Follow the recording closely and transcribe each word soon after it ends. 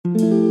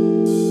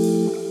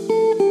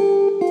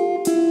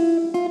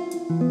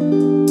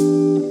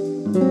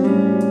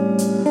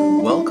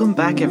Welcome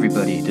back,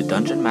 everybody, to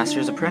Dungeon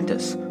Master's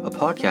Apprentice, a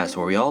podcast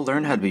where we all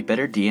learn how to be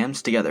better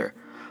DMs together.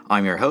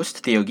 I'm your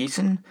host, Theo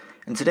Geeson,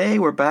 and today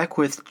we're back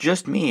with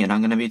just me, and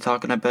I'm going to be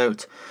talking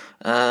about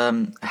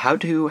how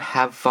to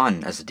have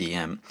fun as a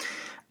DM.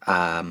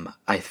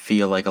 I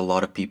feel like a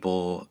lot of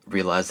people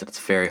realize that it's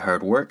very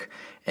hard work,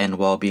 and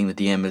while being the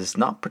DM is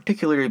not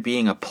particularly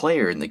being a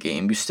player in the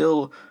game,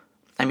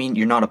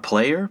 you're not a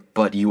player,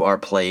 but you are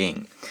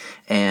playing.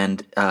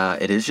 And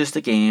it is just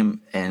a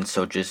game, and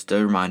so just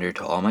a reminder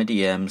to all my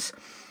DMs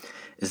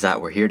is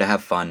that we're here to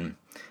have fun,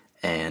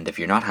 and if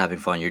you're not having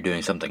fun, you're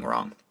doing something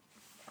wrong.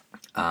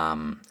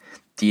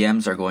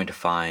 DMs are going to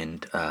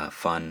find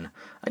fun.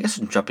 I guess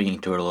I'm jumping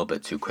into it a little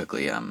bit too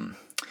quickly.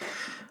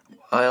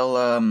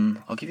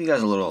 I'll give you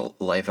guys a little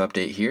life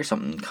update here.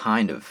 Something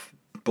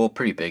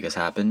pretty big has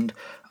happened.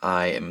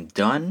 I am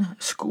done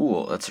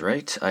school, that's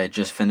right. I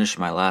just finished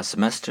my last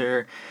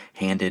semester,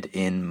 handed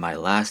in my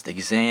last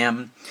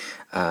exam,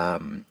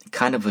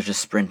 was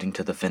just sprinting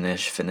to the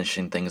finish,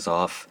 finishing things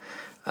off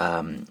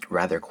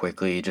rather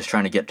quickly, just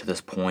trying to get to this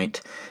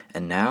point,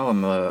 and now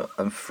I'm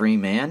a free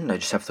man. I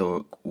just have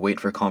to wait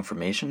for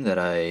confirmation that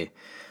I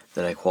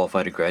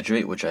qualify to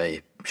graduate, which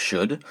I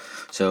should.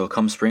 So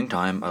come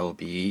springtime, I will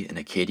be an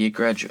Acadia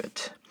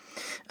graduate.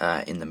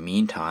 In the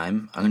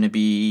meantime, I'm going to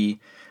be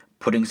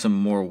putting some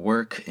more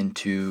work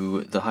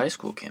into the high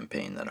school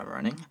campaign that I'm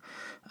running,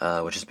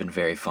 which has been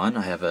very fun.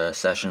 I have a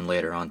session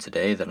later on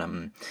today that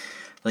I'm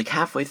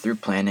halfway through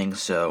planning,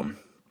 so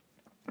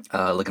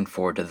looking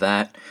forward to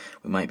that.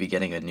 We might be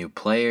getting a new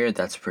player.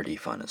 That's pretty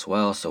fun as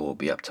well, so we'll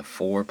be up to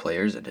 4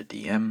 players and a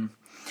DM.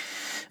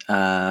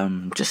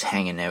 Just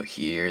hanging out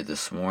here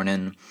this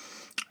morning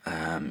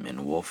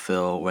in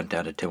Wolfville. Went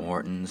down to Tim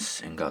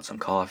Hortons and got some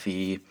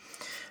coffee.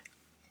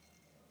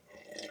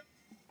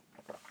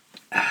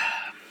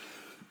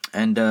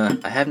 And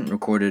I haven't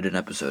recorded an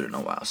episode in a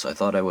while, so I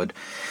thought I would.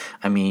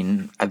 I've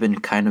been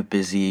kind of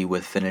busy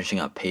with finishing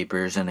up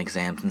papers and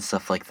exams and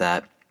stuff like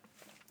that.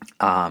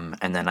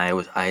 And then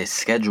I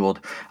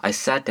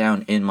sat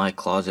down in my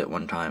closet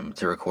one time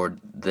to record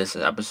this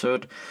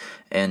episode,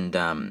 and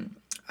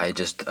I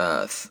just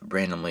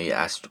randomly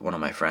asked one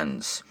of my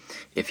friends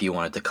if he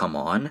wanted to come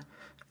on,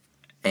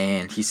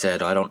 and he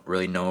said, I don't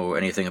really know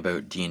anything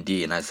about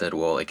D&D, and I said,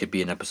 well, it could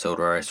be an episode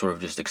where I sort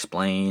of just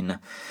explain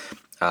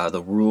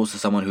the rules to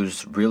someone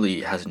who's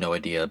really has no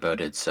idea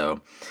about it. So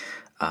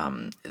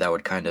that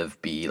would kind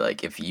of be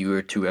like if you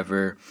were to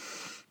ever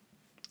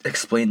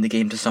explain the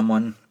game to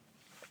someone,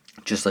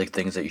 just like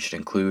things that you should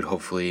include.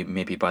 Hopefully,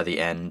 maybe by the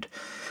end,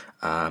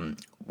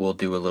 we'll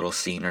do a little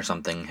scene or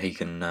something. He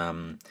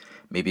can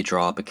maybe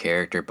draw up a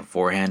character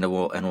beforehand, and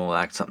we'll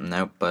act something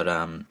out. But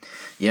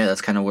yeah,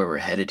 that's kind of where we're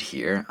headed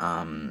here.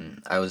 I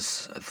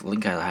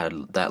think I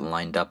had that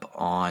lined up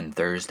on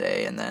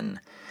Thursday, and then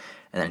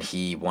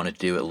he wanted to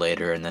do it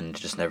later, and then it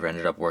just never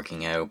ended up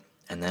working out.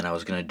 And then I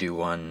was gonna do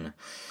one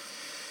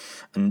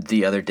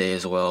the other day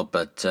as well,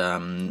 but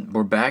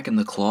we're back in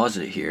the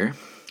closet here.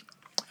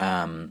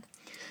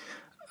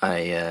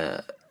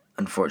 I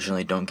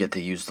unfortunately don't get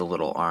to use the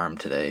little arm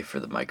today for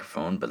the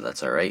microphone, but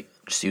that's alright.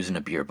 Just using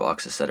a beer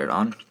box to set it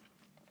on.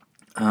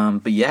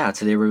 But yeah,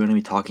 today we're going to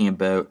be talking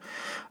about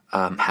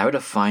how to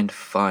find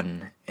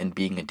fun in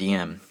being a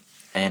DM.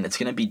 And it's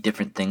going to be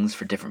different things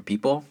for different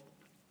people.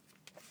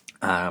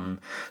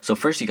 So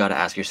first you got to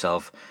ask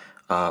yourself,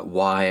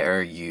 why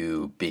are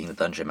you being the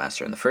Dungeon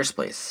Master in the first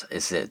place?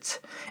 Is it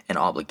an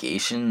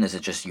obligation? Is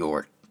it just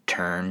your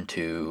turn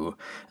to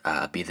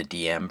be the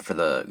DM for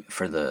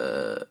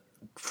the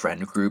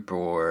friend group,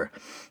 or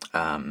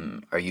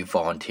are you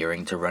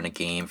volunteering to run a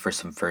game for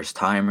some first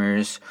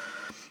timers,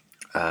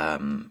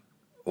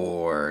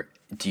 or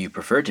do you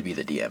prefer to be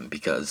the DM?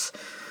 Because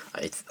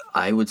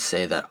I would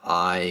say that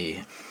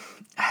I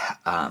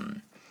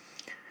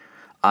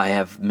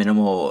have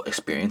minimal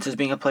experiences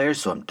being a player,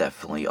 so I'm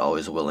definitely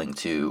always willing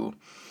to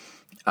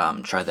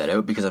try that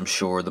out, because I'm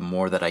sure the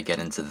more that I get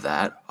into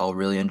that, I'll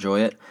really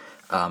enjoy it.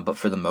 But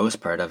for the most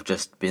part, I've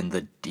just been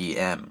the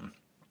DM.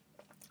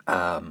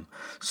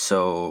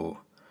 So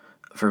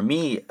for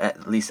me,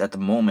 at least at the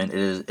moment,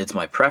 it's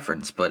my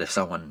preference. But if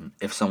someone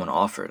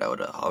offered, I would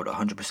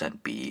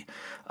 100% be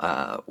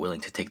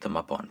willing to take them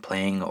up on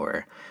playing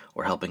or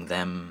helping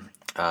them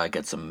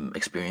get some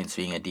experience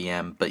being a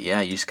DM. But yeah,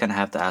 you just kind of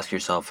have to ask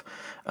yourself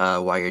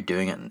why you're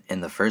doing it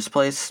in the first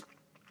place,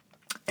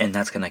 and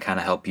that's going to kind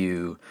of help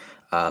you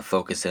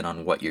focus in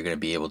on what you're going to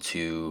be able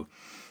to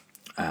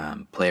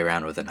play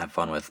around with and have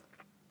fun with.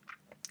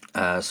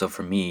 So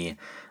for me,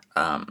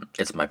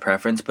 it's my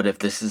preference. But if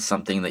this is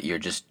something that you're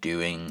just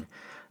doing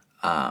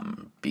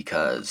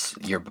because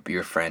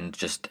your friend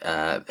just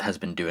has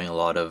been doing a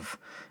lot of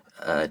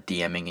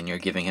DMing and you're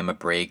giving him a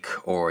break,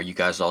 or you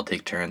guys all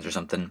take turns or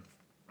something,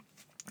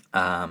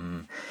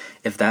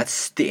 if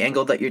that's the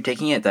angle that you're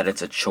taking it, that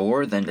it's a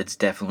chore, then it's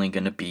definitely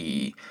going to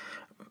be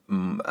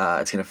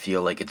it's going to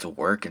feel like it's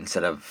work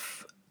instead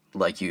of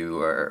like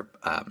you are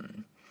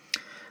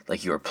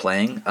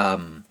playing.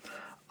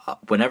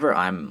 Whenever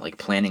I'm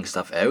planning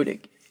stuff out,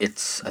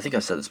 it's I think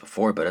I've said this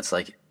before, but it's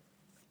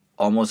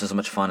almost as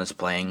much fun as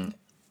playing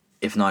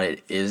if not,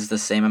 it is the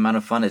same amount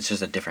of fun. It's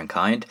just a different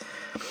kind.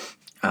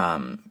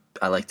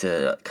 I like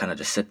to kind of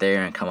just sit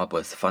there and come up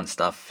with fun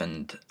stuff,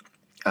 and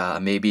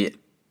maybe it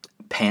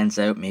pans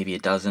out, maybe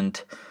it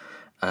doesn't.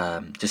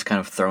 Just kind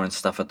of throwing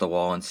stuff at the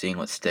wall and seeing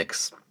what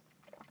sticks.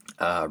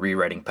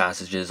 Rewriting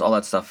passages, all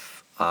that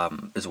stuff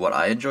is what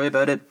I enjoy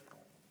about it.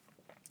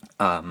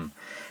 And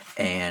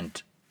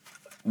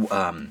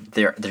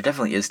there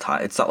definitely is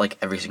time. It's not like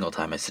every single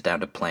time I sit down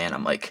to plan,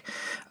 I'm like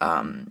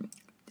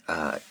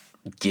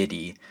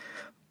giddy.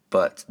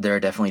 But there are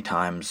definitely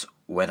times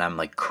when I'm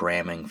like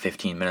cramming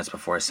 15 minutes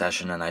before a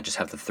session and I just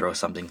have to throw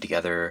something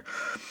together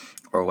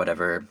or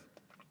whatever.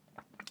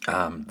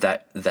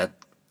 That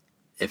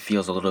it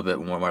feels a little bit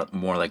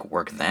more like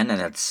work then,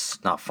 and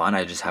it's not fun.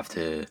 I just have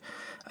to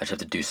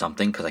do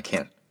something because I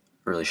can't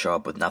really show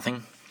up with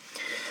nothing.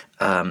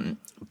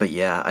 But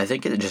yeah, I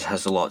think it just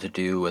has a lot to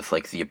do with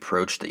like the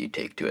approach that you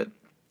take to it.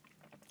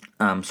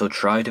 So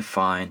try to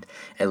find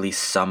at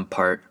least some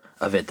part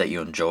of it that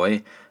you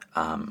enjoy.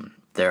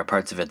 There are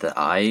parts of it that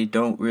I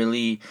don't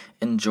really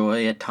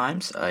enjoy at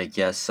times. I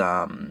guess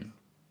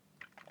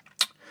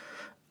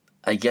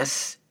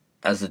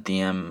as a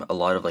DM, a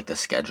lot of like the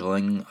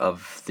scheduling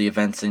of the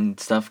events and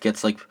stuff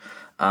gets like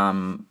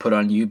put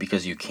on you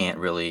because you can't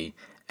really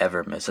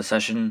ever miss a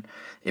session.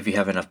 If you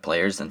have enough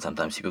players, then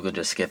sometimes people could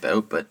just skip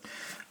out. But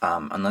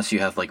unless you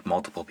have like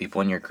multiple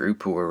people in your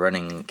group who are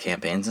running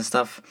campaigns and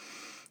stuff,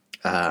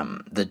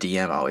 the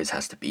DM always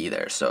has to be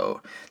there.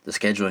 So the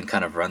scheduling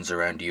kind of runs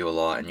around you a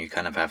lot, and you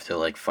kind of have to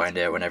like find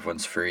out when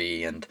everyone's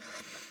free, and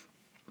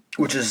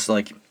which is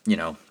like,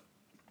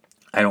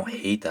 I don't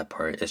hate that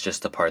part. It's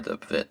just the part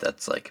of it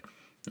that's like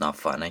not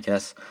fun, I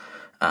guess.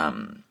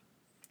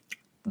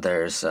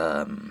 There's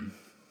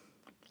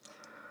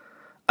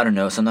I don't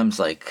know, sometimes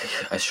like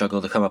I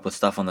struggle to come up with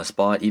stuff on the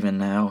spot even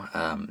now.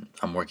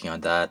 I'm working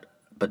on that.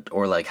 But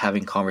or like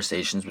having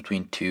conversations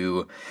between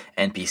two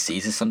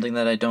NPCs is something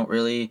that I don't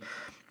really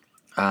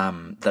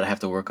that I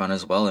have to work on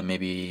as well, and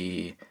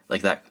maybe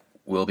like that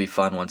will be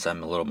fun once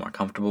I'm a little more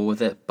comfortable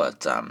with it.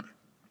 But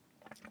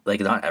like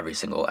not every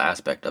single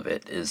aspect of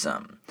it is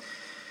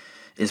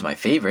my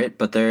favorite,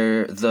 but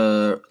they're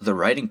the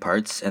writing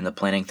parts and the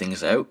planning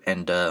things out,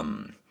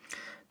 and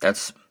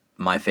that's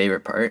my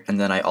favorite part. And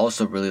then I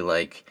also really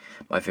like,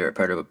 my favorite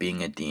part about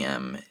being a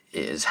DM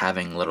is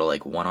having little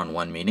like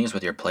one-on-one meetings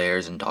with your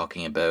players and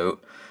talking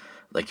about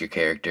like your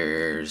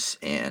characters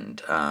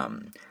and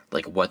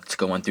like what's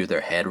going through their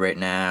head right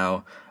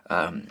now.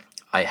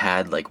 I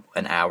had like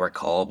an hour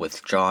call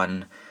with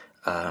John,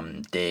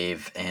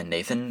 Dave, and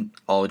Nathan,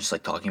 all just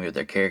like talking about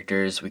their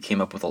characters.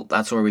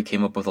 That's where we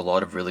came up with a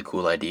lot of really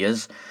cool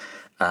ideas.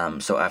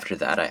 So after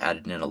that, I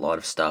added in a lot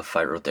of stuff.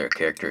 I wrote their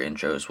character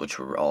intros, which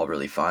were all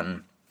really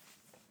fun.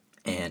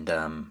 And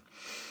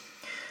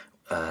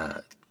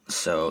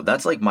so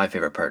that's like my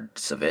favorite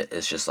parts of it,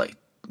 is just like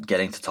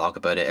getting to talk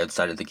about it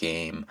outside of the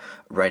game,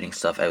 writing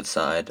stuff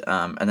outside.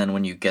 And then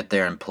when you get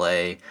there and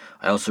play,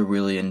 I also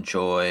really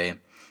enjoy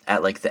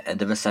at like the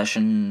end of a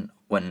session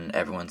when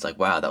everyone's like,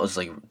 wow, that was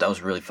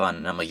really fun.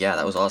 And I'm like, yeah,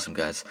 that was awesome,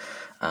 guys.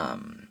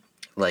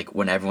 Like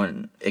when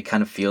everyone, it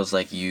kind of feels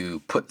like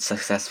you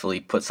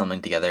successfully put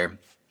something together.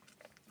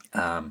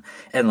 And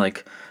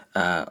like,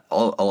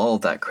 all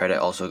of that credit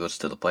also goes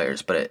to the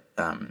players, but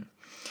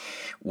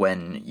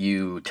when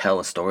you tell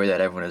a story that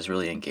everyone is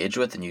really engaged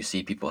with, and you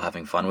see people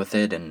having fun with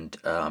it, and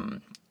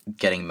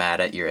getting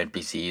mad at your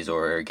NPCs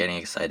or getting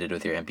excited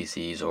with your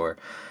NPCs, or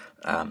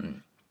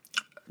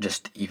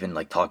just even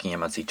like talking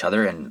amongst each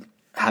other and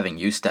having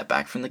you step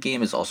back from the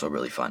game, is also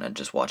really fun, and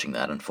just watching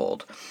that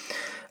unfold.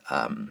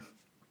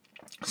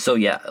 So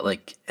yeah,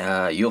 like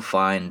you'll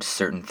find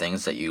certain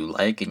things that you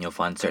like, and you'll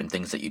find certain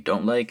things that you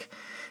don't like,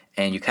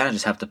 and you kind of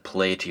just have to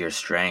play to your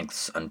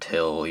strengths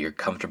until you're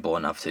comfortable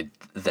enough to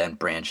then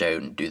branch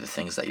out and do the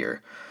things that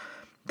you're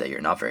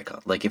not very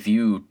like. If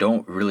you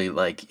don't really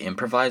like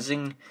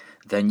improvising,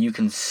 then you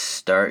can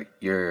start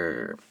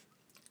your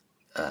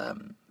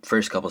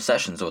first couple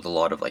sessions with a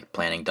lot of like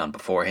planning done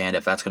beforehand,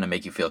 if that's going to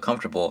make you feel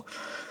comfortable,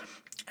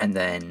 and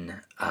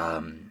then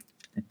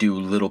do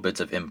little bits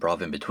of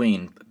improv in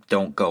between.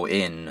 Don't go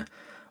in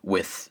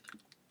with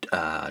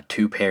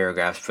 2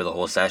 paragraphs for the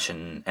whole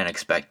session and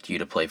expect you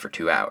to play for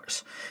 2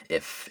 hours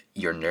if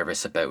you're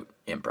nervous about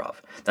improv.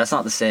 That's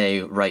not to say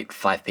write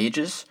 5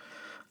 pages.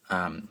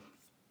 I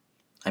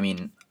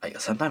mean,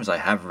 sometimes I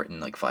have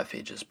written like 5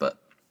 pages, but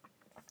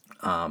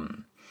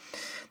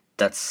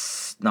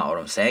that's not what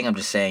I'm saying. I'm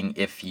just saying,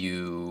 if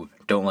you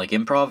don't like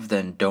improv,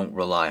 then don't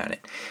rely on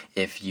it.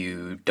 If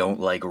you don't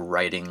like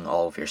writing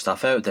all of your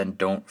stuff out, then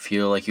don't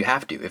feel like you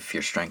have to, if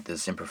your strength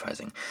is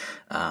improvising.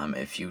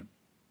 If you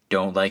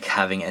don't like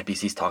having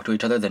NPCs talk to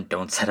each other, then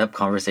don't set up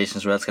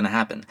conversations where that's going to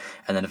happen.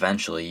 And then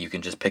eventually you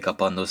can just pick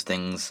up on those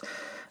things.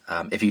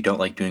 If you don't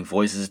like doing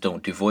voices,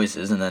 don't do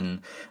voices. And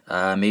then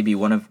maybe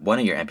one of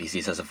your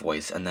NPCs has a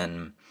voice, and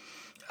then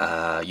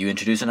you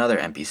introduce another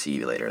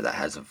NPC later that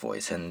has a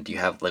voice, and you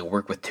have like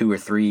work with 2 or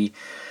 3.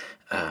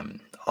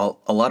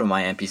 A lot of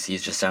my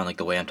NPCs just sound like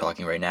the way I'm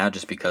talking right now,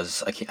 just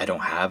because I don't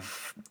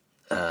have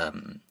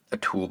a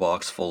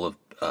toolbox full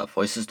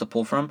voices to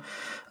pull from.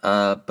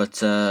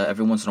 But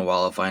every once in a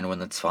while I'll find one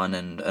that's fun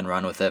and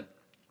run with it.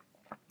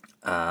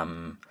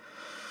 But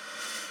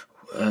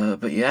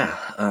yeah,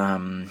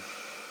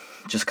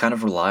 just kind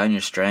of rely on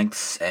your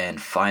strengths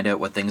and find out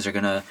what things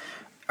are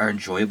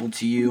enjoyable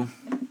to you.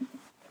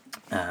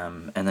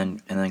 And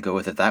then go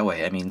with it that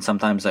way. I mean,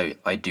 sometimes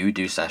I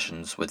do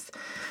sessions with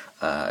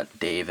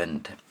Dave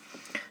and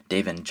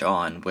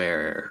John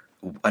where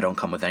I don't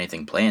come with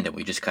anything planned, and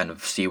we just kind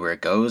of see where it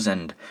goes,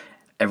 and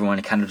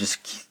everyone kind of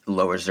just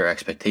lowers their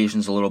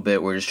expectations a little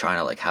bit. We're just trying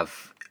to like have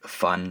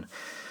fun.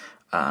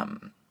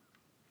 But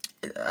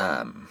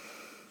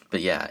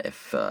yeah,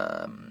 if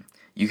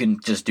you can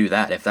just do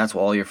that, if that's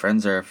what all your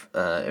friends are,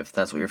 if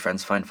that's what your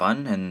friends find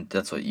fun and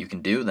that's what you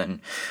can do,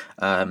 then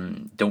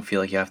don't feel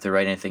like you have to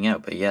write anything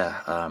out. But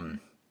yeah,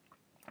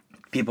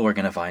 people are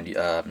gonna find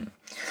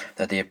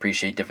that they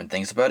appreciate different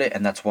things about it,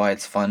 and that's why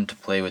it's fun to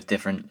play with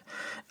different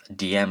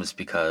DMs,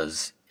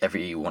 because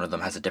every one of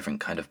them has a different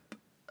kind of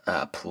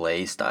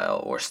play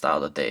style or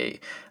style that they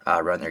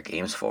run their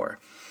games for.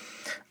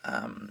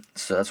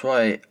 So that's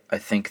why I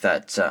think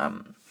that.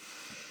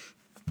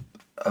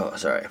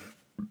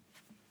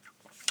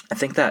 I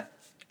think that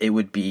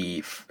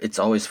it's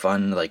always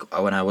fun. Like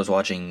when I was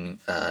watching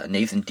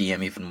Nathan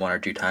DM even one or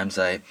two times,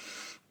 I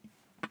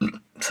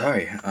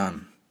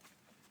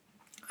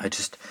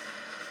just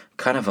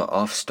kind of an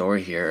off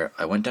story here.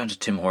 I went down to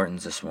Tim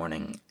Hortons this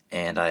morning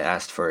and I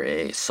asked for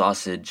a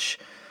sausage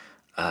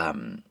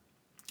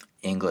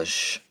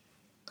English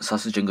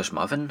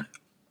muffin,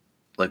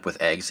 like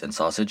with eggs and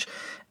sausage,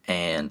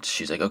 and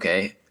she's like,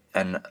 okay,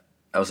 and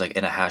I was like,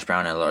 in a hash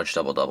brown and a large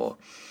double.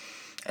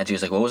 And she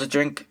was like, what was it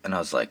drink? And I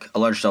was like, a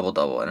large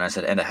double. And I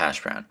said, and a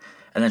hash brown.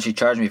 And then she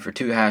charged me for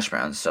 2 hash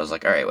browns. So I was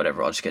like, all right,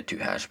 whatever, I'll just get 2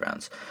 hash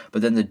browns.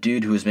 But then the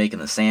dude who was making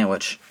the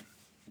sandwich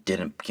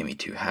didn't give me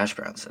 2 hash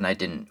browns. And I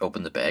didn't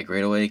open the bag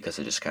right away because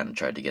I just kind of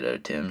tried to get out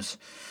of Tim's.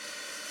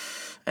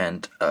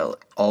 And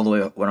all the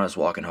way when I was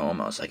walking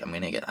home, I was like, I'm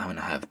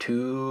gonna have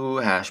 2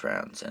 hash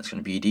browns, and it's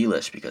gonna be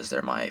delish because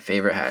they're my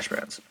favorite hash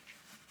browns.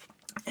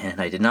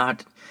 And I did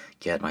not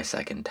get my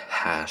second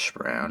hash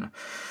brown,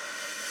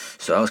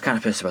 so I was kind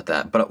of pissed about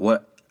that. But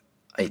what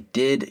I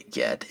did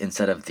get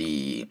instead of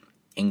the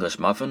English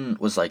muffin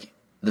was like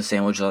the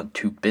sandwich on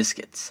 2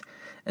 biscuits,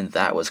 and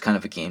that was kind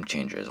of a game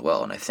changer as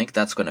well. And I think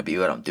that's going to be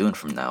what I'm doing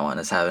from now on,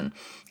 is having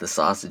the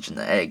sausage and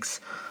the eggs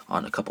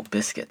on a couple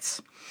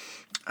biscuits.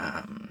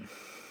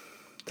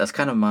 That's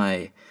kind of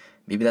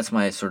maybe that's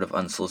my sort of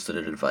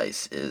unsolicited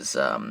advice, is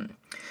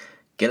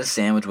get a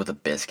sandwich with a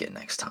biscuit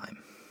next time.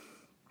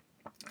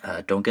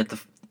 Don't get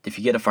if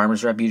you get a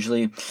farmer's rep,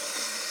 usually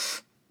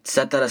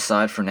set that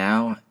aside for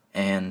now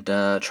and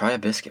try a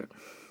biscuit.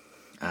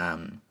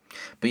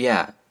 But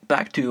yeah,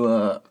 back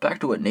to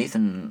what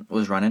Nathan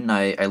was running.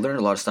 I learned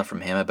a lot of stuff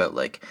from him about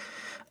like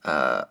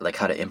how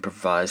to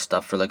improvise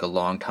stuff for like a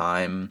long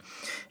time,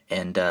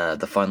 and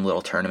the fun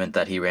little tournament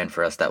that he ran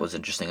for us, that was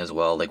interesting as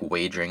well, like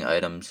wagering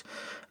items.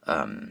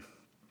 And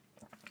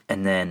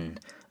then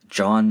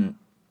John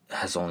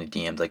has only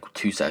DM'd like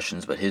 2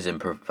 sessions, but his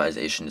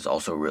improvisation is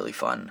also really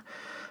fun.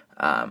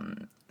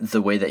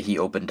 The way that he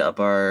opened up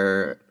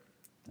the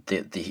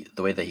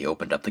way that he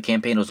opened up the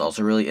campaign was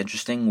also really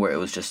interesting, where it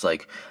was just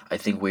like, I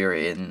think we were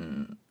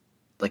in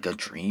like a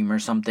dream or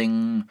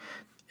something,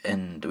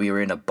 and we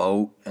were in a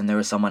boat and there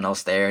was someone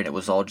else there, and it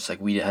was all just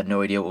like, we had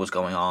no idea what was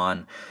going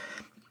on.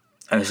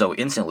 And so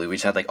instantly we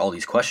just had like all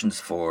these questions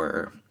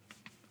for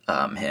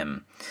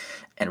him,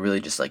 and really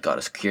just like got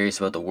us curious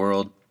about the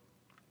world.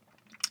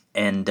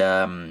 And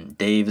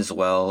Dave as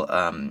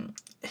well,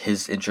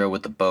 his intro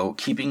with the boat,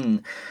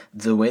 keeping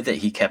the way that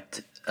he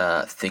kept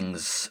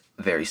things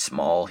very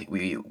small.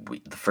 We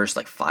the first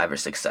like 5 or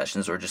 6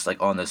 sessions were just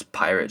like on this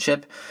pirate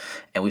ship,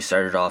 and we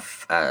started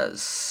off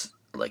as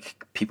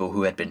like people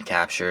who had been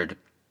captured,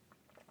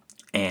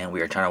 and we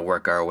were trying to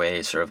work our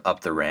way sort of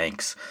up the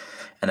ranks,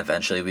 and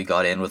eventually we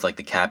got in with like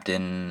the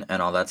captain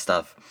and all that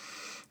stuff.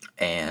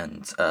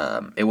 And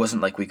it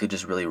wasn't like we could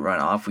just really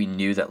run off. We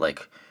knew that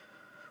like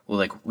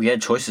we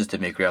had choices to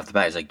make right off the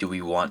bat. It's like, do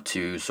we want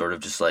to sort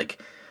of just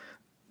like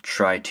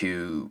try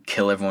to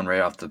kill everyone right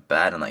off the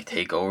bat and like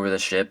take over the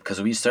ship? Because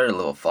we started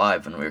level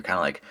 5 and we were kind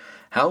of like,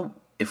 how,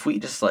 if we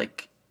just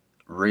like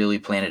really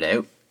plan it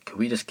out, could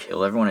we just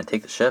kill everyone and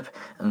take the ship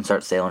and then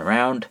start sailing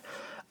around?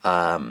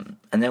 And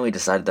then we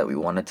decided that we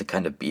wanted to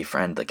kind of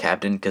befriend the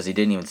captain, because he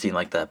didn't even seem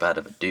like that bad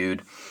of a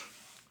dude.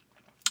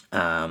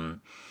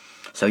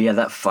 So yeah,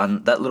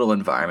 that little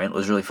environment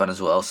was really fun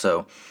as well.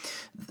 So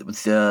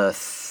the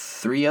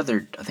 3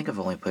 other, I think I've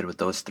only played with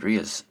those 3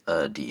 as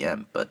a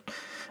DM, but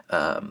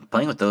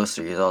playing with those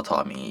 3 has all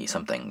taught me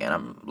something, and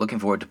I'm looking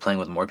forward to playing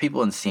with more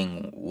people and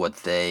seeing what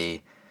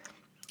they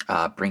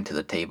bring to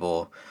the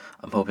table.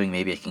 I'm hoping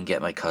maybe I can get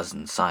my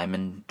cousin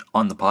Simon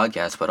on the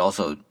podcast, but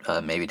also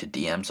maybe to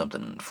DM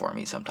something for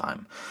me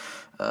sometime.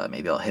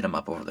 Maybe I'll hit him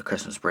up over the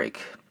Christmas break.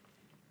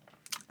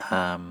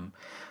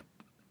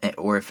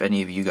 Or if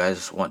any of you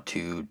guys want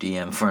to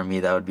DM for me,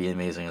 that would be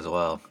amazing as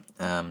well.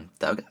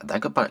 That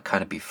could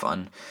kind of be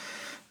fun.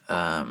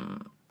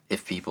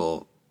 If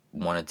people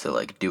wanted to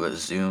like do a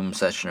Zoom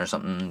session or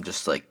something,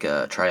 just like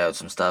try out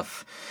some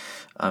stuff.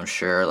 I'm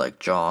sure like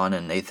John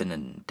and Nathan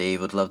and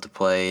Dave would love to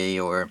play,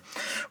 or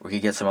we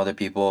could get some other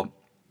people.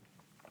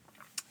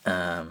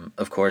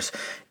 Of course,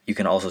 you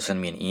can also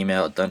send me an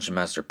email at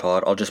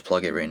dungeonmasterpod. I'll just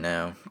plug it right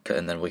now,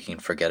 and then we can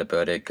forget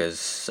about it,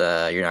 because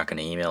you're not going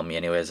to email me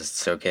anyways.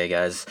 It's okay,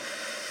 guys.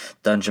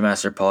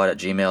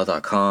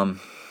 dungeonmasterpod@gmail.com.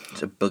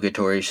 It's a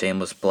obligatory,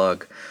 shameless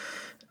plug.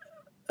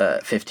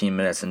 15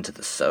 minutes into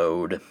the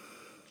sode.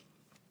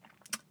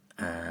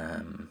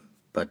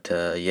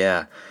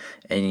 Yeah,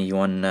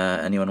 anyone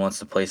wants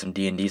to play some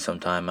D&D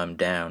sometime, I'm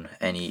down.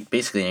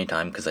 Basically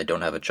anytime, because I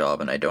don't have a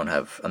job and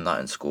I'm not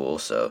in school,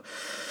 so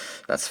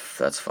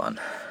that's fun.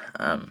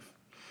 Let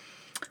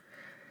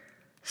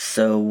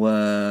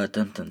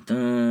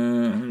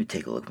me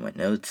take a look at my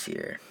notes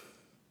here.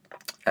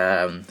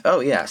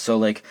 So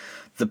like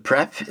the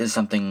prep is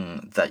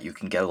something that you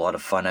can get a lot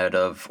of fun out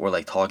of, or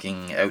like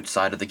talking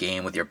outside of the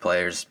game with your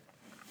players.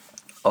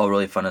 All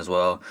really fun as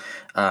well.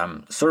 I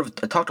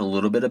talked a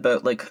little bit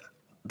about like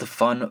the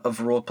fun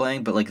of role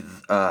playing, but like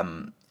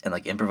and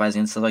like improvising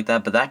and stuff like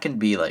that. But that can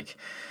be like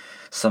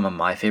some of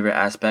my favorite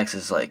aspects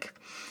is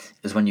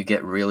when you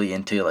get really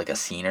into like a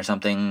scene or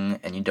something,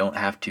 and you don't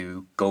have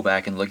to go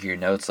back and look at your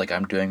notes like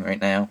I'm doing right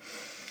now.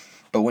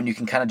 But when you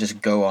can kind of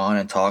just go on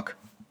and talk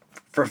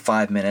for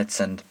 5 minutes,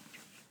 and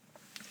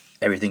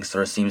everything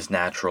sort of seems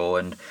natural,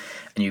 and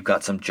you've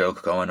got some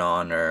joke going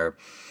on, or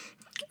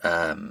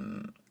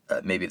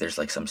maybe there's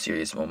like some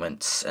serious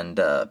moments, and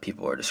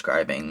people are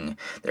describing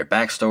their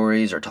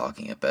backstories or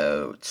talking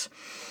about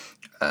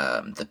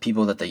the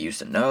people that they used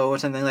to know or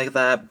something like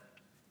that.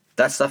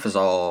 That stuff is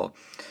all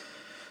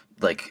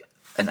like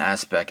an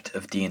aspect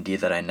of D&D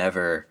that I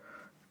never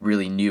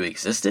really knew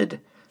existed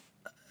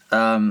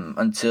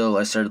until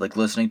I started like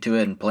listening to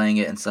it and playing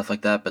it and stuff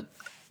like that. But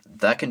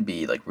that can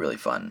be like really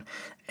fun.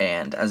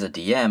 And as a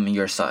DM,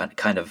 you're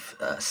kind of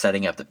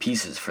setting up the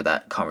pieces for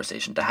that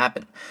conversation to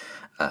happen.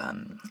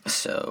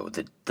 So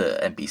the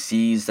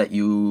NPCs that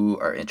you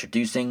are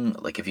introducing,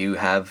 like if you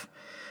have,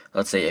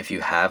 let's say if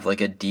you have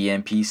like a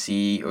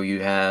DMPC, or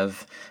you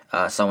have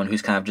someone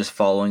who's kind of just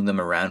following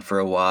them around for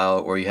a while,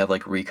 or you have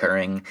like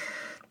recurring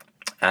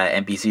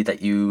NPC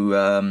that you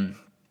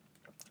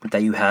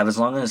have, as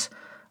long as,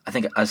 I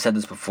think I've said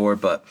this before,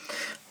 but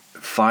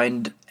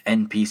find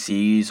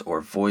NPCs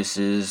or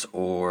voices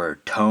or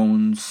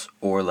tones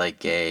or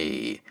like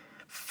a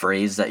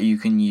phrase that you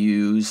can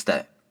use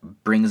that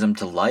brings them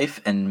to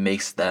life and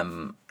makes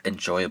them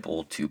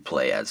enjoyable to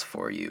play as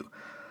for you.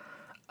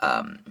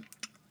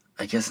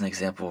 I guess an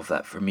example of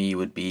that for me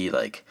would be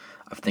like,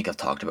 I think I've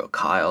talked about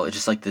Kyle. It's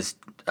just like this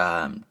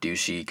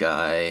douchey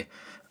guy,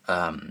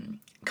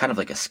 kind of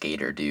like a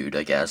skater dude,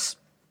 I guess.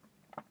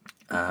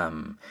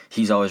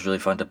 He's always really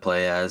fun to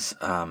play as,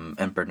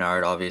 and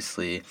Bernard,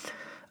 obviously.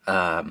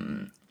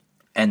 And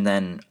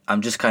then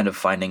I'm just kind of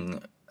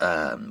finding,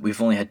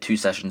 we've only had 2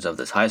 sessions of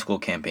this high school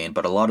campaign,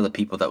 but a lot of the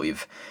people that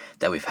we've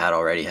had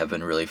already have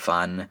been really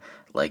fun.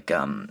 Like,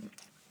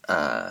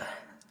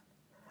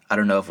 I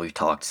don't know if we've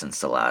talked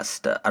since the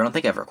last, I don't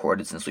think I've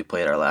recorded since we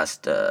played our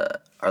last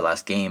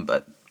game,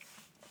 but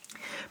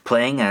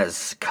playing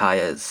as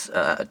Kaya's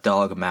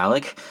dog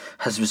Malik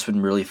has just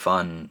been really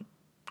fun,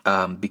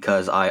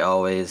 because I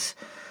always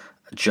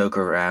joke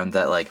around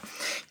that like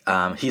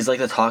he's like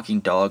the talking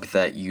dog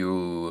that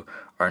you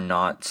are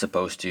not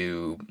supposed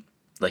to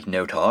like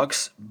know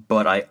talks,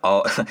 but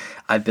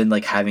I've been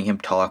like having him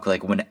talk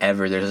like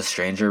whenever there's a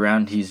stranger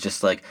around.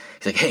 He's like,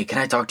 hey, can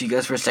I talk to you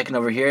guys for a second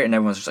over here? And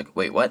everyone's just like,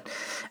 wait, what?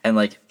 And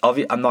like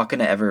I'm not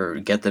gonna ever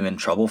get them in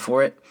trouble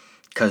for it,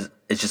 because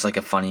it's just like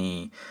a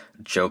funny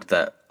joke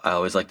that I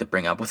always like to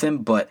bring up with him.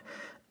 But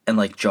and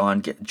like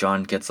John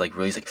gets like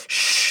really, he's like,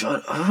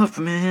 shut up,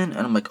 man. And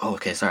I'm like, oh,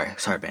 okay, sorry,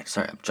 man,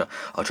 sorry.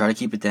 I'll try to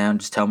keep it down.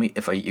 Just tell me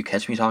if you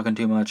catch me talking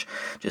too much.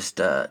 Just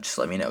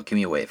let me know. Give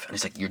me a wave. And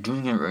he's like, you're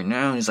doing it right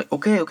now. And he's like,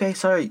 okay,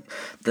 sorry.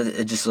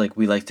 It just like,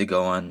 we like to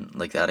go on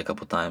like that a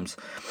couple times.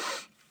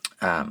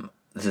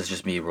 This is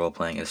just me role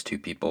playing as 2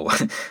 people.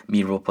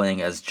 Me role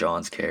playing as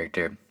John's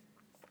character.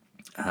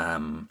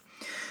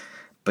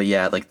 But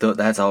yeah, like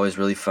that's always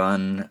really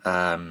fun.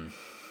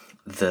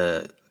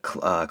 The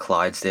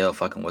Clydesdale,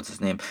 fucking what's his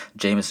name?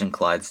 Jameson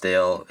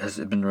Clydesdale has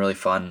been really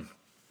fun.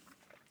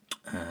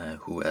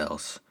 Who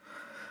else?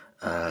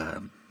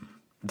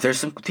 There's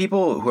some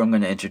people who I'm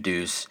going to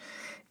introduce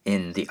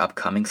in the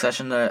upcoming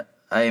session that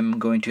I'm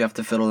going to have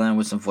to fiddle around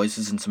with some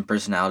voices and some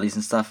personalities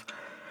and stuff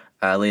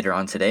later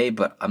on today.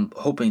 But I'm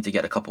hoping to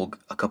get a couple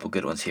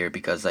good ones here,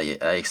 because I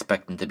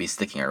expect them to be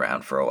sticking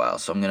around for a while.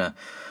 So I'm gonna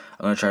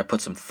try to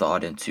put some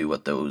thought into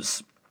what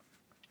those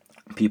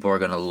people are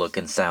gonna look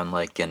and sound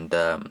like, and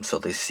so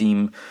they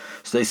seem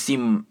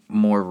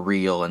more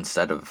real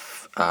instead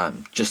of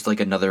just like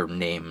another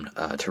name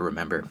to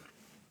remember.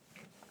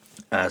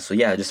 So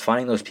yeah, just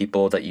finding those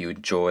people that you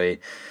enjoy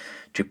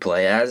to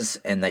play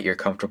as, and that you're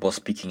comfortable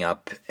speaking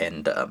up,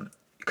 and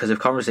because if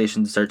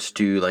conversation starts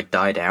to like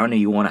die down and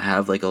you want to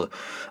have like a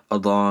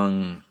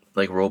long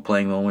like role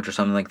playing moment or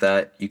something like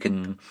that, you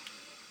can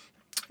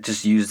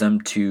just use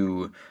them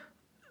to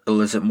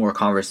elicit more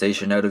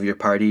conversation out of your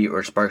party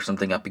or spark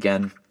something up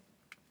again.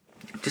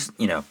 Just,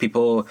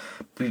 people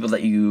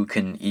that you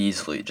can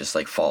easily just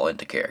like fall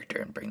into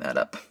character and bring that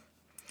up.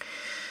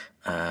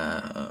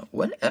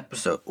 What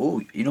episode?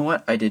 Oh, you know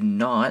what? I did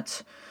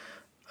not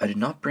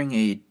bring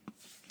a.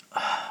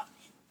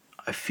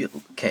 I feel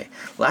okay.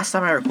 Last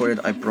time I recorded,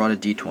 I brought a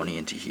D20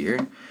 into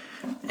here,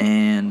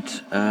 and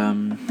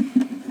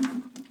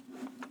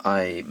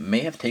I may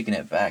have taken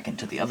it back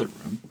into the other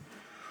room,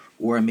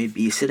 or I may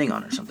be sitting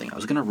on it or something. I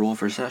was gonna roll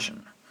for a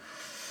session.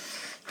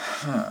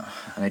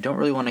 And I don't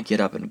really want to get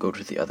up and go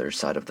to the other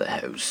side of the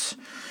house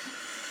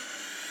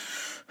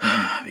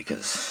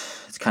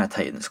because it's kind of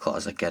tight in this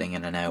closet getting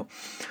in and out.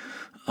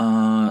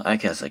 I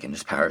guess I can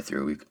just power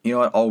through. You know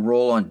what? I'll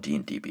roll on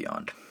D&D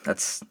Beyond.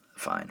 That's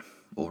fine.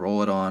 We'll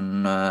roll it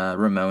on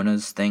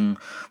Ramona's thing.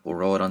 We'll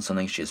roll it on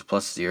something she has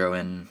 +0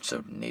 in.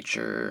 So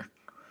nature.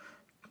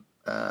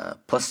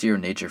 +0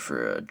 nature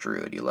for a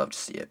druid. You love to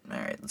see it.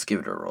 Alright, let's give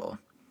it a roll.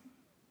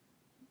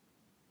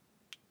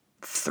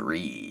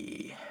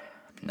 3.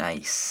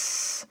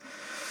 Nice.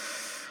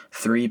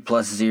 3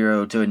 +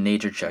 0 to a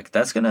nature check.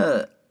 That's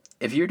gonna...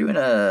 If you're getting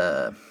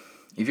a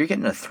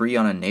 3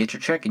 on a nature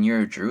check and you're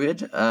a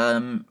druid,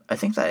 I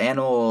think that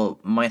animal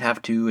might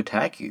have to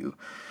attack you.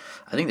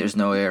 I think there's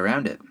no way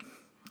around it.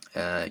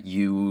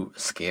 You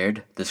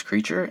scared this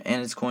creature,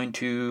 and it's going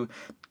to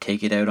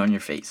take it out on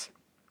your face.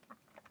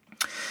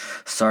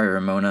 Sorry,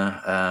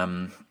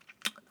 Ramona.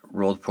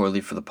 Rolled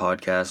poorly for the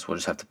podcast. We'll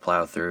just have to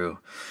plow through.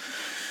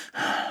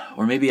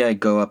 Or maybe I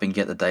go up and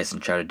get the dice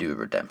and try to do a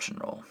redemption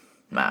roll.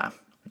 Nah,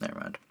 never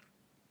mind.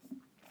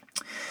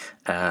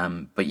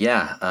 But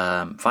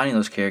yeah, finding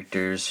those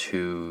characters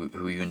who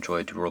you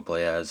enjoy to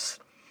roleplay as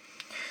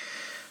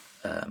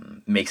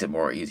makes it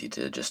more easy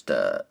to just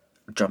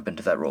jump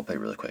into that roleplay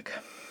really quick.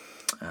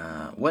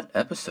 What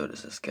episode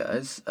is this,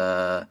 guys?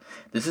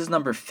 This is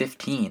number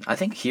 15. I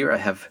think here I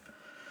have...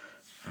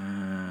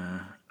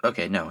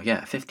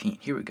 15.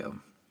 Here we go.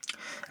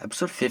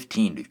 Episode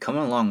 15. We've come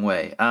a long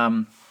way.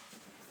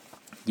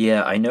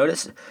 Yeah, I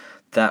noticed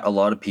that a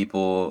lot of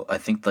people, I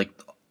think, like,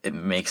 it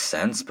makes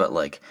sense, but,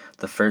 like,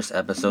 the first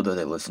episode that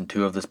they listen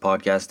to of this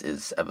podcast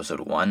is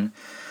episode 1.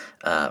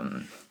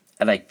 And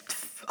I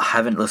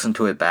haven't listened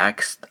to it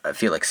back, I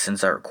feel like,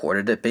 since I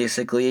recorded it,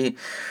 basically.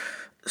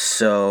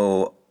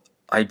 So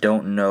I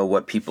don't know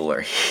what people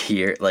are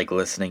here, like,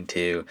 listening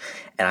to.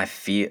 And I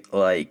feel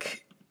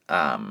like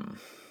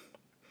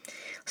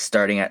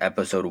starting at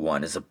episode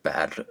 1 is a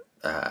bad...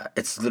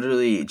 it's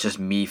literally just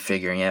me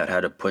figuring out how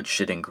to put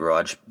shit in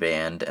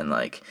GarageBand and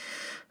like,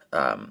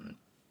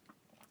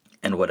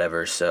 and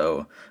whatever.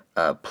 So,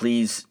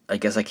 please, I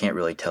guess I can't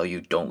really tell you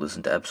don't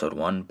listen to episode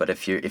 1. But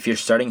if you're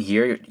starting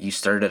here, you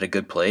started at a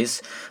good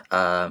place,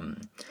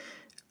 and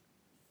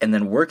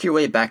then work your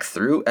way back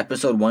through.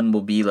 Episode 1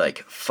 will be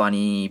like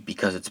funny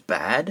because it's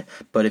bad.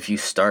 But if you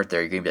start there,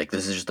 you're gonna be like,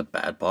 this is just a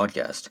bad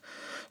podcast.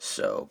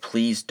 So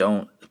please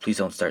don't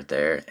start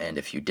there. And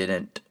if you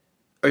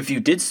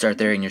did start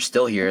there and you're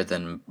still here,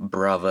 then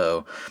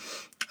bravo.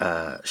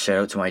 Shout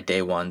out to my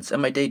day 1s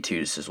and my day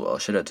 2s as well.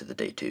 Shout out to the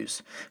day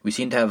 2s. We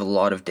seem to have a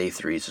lot of day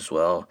 3s as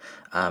well,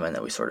 and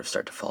then we sort of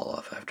start to fall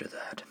off after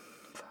that.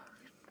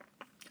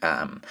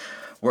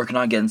 Working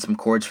on getting some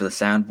chords for the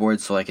soundboard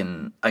so I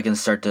can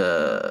start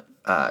to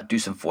do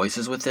some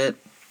voices with it.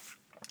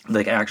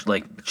 Like,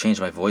 actually, like, change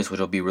my voice, which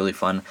will be really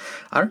fun.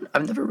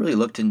 I've never really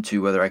looked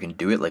into whether I can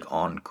do it, like,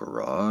 on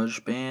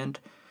GarageBand.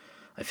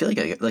 I feel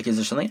like is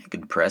there something I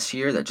can press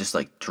here that just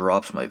like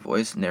drops my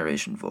voice,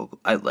 narration, vocal?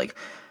 I would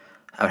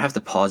have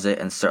to pause it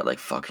and start like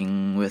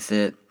fucking with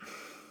it,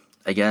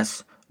 I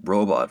guess.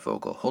 Robot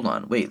vocal. Hold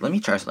on, wait, let me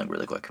try something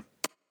really quick.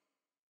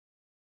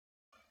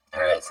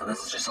 Alright, so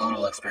this is just a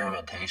little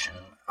experimentation.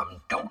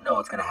 Don't know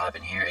what's gonna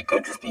happen here. It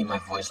could just be my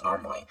voice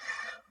normally,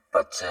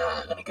 but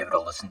I'm gonna give it a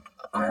listen.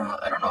 I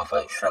don't know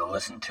if should I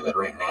listen to it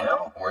right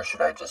now, or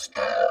should I just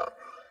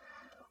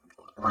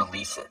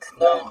release it?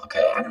 No?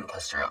 Okay, I'm gonna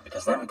test her out,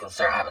 because then we can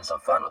start having some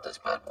fun with this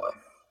bad boy.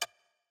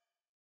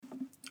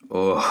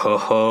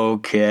 Oh,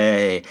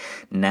 okay.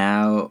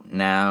 Now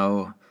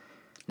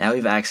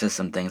we've accessed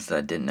some things that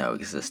I didn't know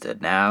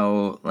existed.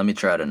 Now, let me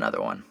try out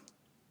another one.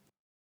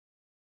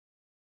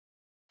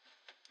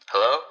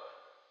 Hello?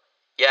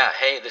 Yeah,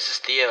 hey, this is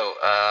Theo.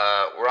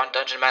 We're on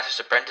Dungeon Master's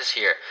Apprentice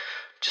here.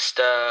 Just,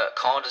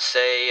 calling to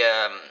say,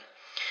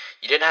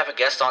 you didn't have a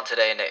guest on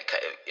today, and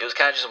it was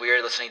kind of just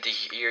weird listening to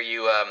hear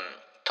you,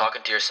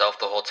 talking to yourself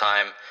the whole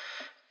time,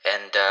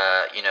 and,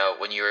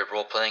 when you were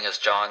role-playing as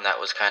John, that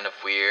was kind of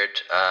weird.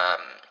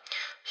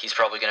 He's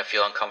probably going to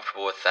feel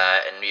uncomfortable with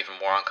that, and even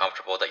more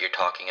uncomfortable that you're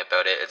talking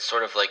about it. It's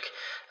sort of like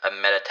a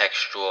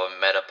metatextual,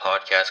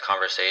 meta-podcast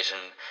conversation,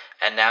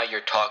 and now you're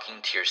talking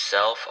to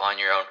yourself on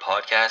your own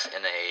podcast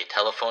in a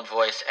telephone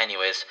voice.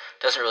 Anyways,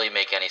 doesn't really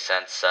make any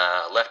sense.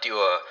 Left you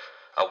a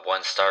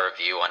 1-star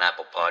review on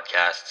Apple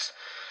Podcasts,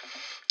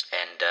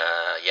 and,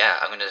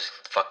 I'm going to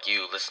fuck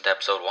you. Listen to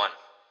episode 1.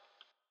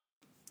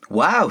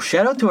 Wow,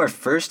 shout out to our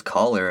first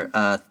caller.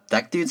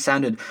 That dude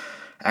sounded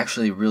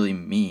actually really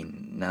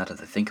mean, now that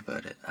I think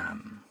about it.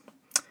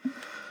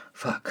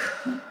 Fuck.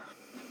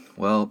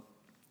 Well,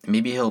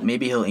 maybe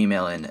he'll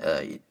email in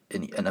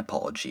an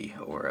apology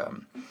or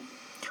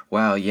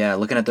wow, yeah,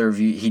 looking at the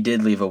review, he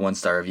did leave a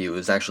 1-star review. It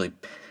was actually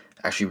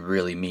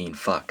really mean.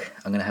 Fuck.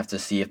 I'm gonna have to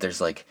see if there's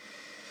like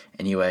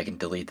any way I can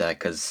delete that,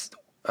 because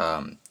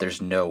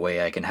there's no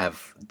way I can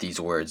have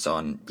these words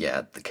on.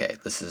 Yeah, okay.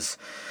 This is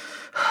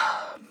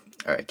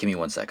all right. Give me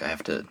 1 sec. I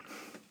have to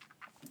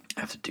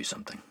do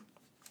something.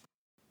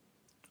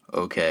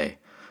 Okay.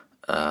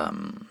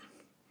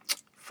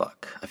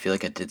 Fuck. I feel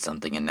like I did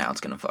something and now it's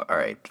gonna fuck. All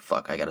right.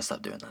 Fuck. I gotta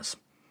stop doing this.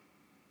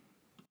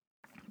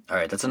 All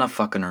right. That's enough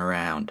fucking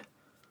around.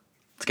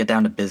 Let's get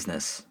down to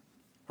business.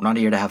 We're not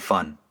here to have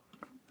fun.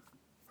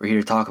 We're here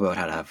to talk about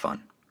how to have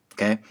fun.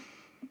 Okay?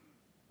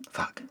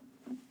 Fuck.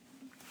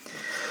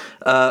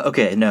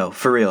 Okay, no,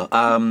 for real.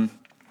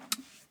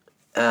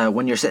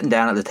 When you're sitting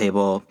down at the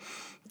table,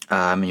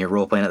 and you're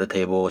role playing at the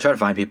table, try to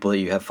find people that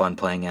you have fun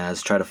playing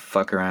as. Try to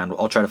fuck around.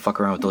 I'll try to fuck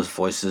around with those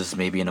voices,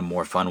 maybe in a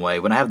more fun way.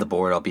 When I have the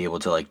board, I'll be able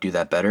to like do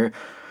that better.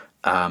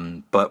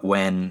 But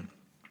when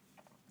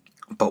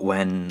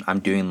I'm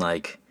doing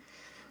like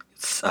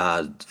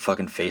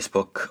fucking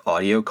Facebook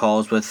audio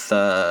calls with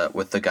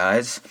the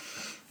guys,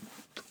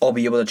 I'll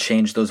be able to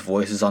change those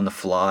voices on the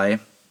fly.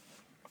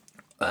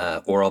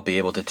 Or I'll be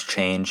able to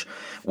change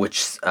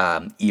which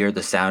ear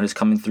the sound is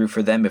coming through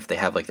for them if they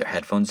have like their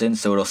headphones in.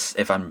 So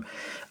if I'm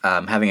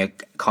having a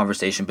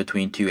conversation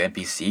between two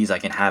NPCs, I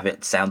can have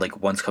it sound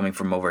like one's coming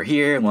from over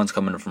here and one's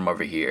coming from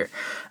over here,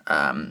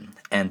 and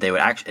it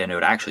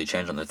would actually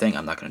change on the thing.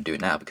 I'm not going to do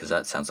it now because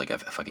that sounds like a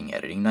fucking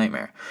editing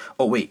nightmare.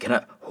 Oh wait, can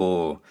I?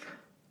 Oh,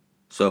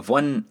 so if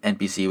one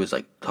NPC was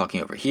like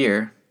talking over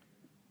here,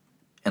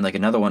 and like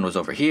another one was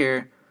over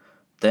here,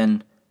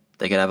 then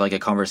they could have like a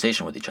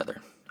conversation with each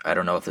other. I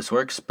don't know if this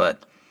works,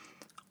 but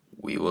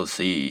we will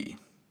see.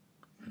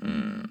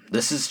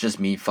 This is just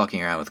me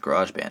fucking around with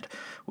GarageBand,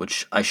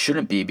 which I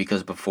shouldn't be,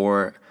 because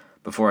before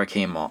I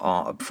came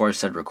on, before I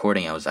started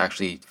recording, I was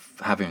actually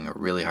having a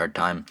really hard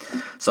time.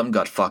 Something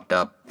got fucked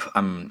up.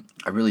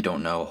 I really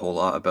don't know a whole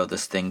lot about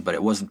this thing, but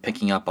it wasn't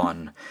picking up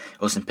on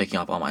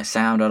my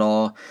sound at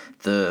all.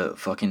 The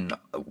fucking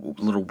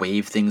little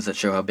wave things that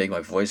show how big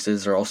my voice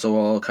is are also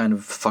all kind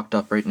of fucked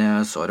up right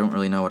now, so I don't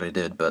really know what I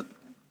did, but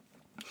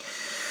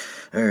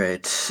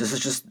alright, this is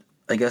just,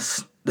 I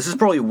guess, this is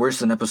probably worse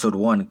than episode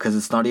 1, because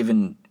it's not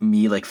even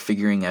me, like,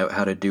 figuring out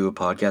how to do a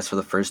podcast for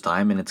the first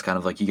time, and it's kind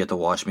of like you get to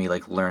watch me,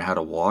 like, learn how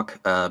to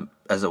walk,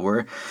 as it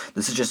were.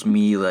 This is just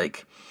me,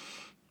 like,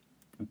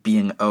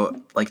 being,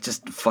 like,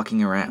 just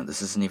fucking around.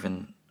 This isn't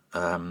even,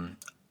 and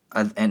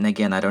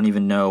again, I don't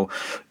even know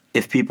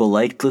if people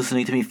like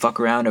listening to me fuck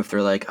around, if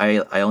they're like, I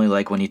only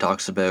like when he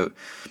talks about,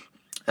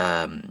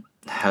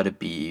 how to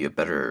be a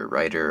better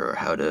writer, or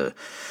how to,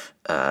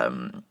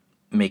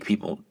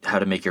 how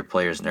to make your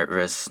players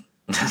nervous.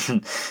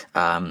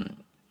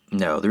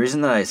 No, the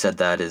reason that I said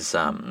that is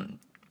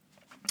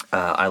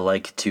I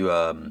like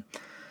to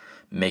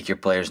make your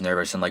players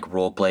nervous and like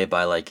role play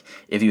by, like,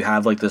 if you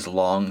have like this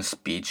long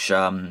speech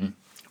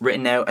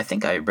written out. I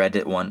think I read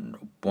it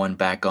one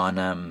back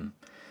on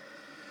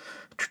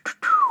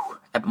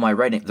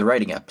the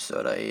writing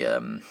episode.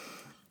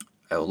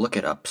 I will look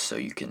it up so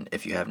you can,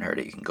 if you haven't heard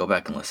it, you can go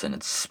back and listen.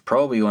 It's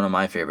probably one of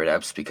my favorite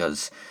eps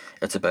because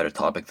it's about a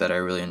topic that I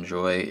really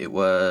enjoy. It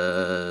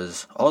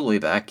was all the way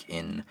back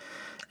in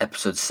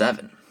episode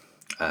 7.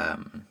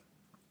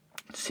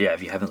 So yeah,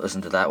 if you haven't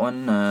listened to that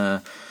one,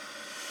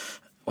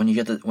 when you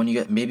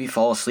get maybe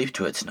fall asleep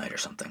to it tonight or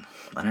something.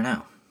 I don't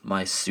know,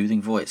 my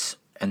soothing voice,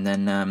 and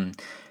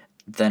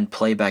then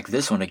play back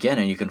this one again,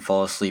 and you can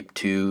fall asleep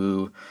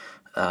to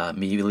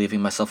me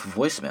leaving myself a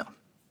voicemail.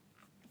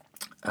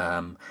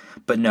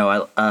 But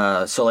no,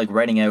 so like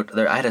writing out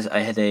there, I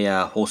had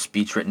a whole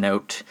speech written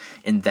out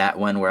in that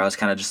one where I was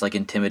kind of just like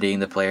intimidating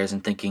the players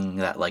and thinking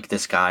that like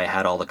this guy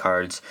had all the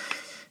cards,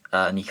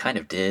 and he kind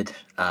of did,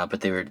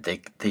 but they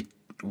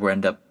were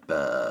end up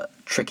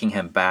tricking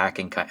him back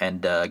and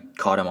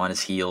caught him on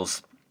his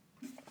heels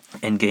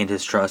and gained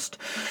his trust.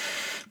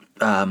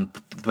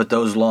 But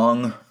those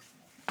long,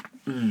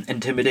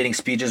 intimidating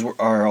speeches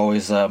are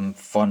always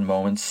fun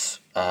moments,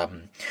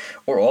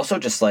 or also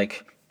just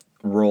like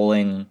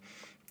rolling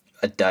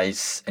a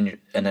dice and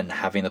then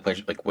having the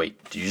players like,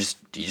 wait, do you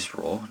just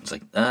roll? It's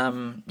like,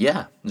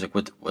 yeah. It's like,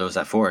 what was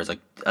that for? It's like,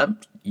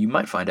 you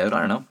might find out. I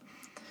don't know.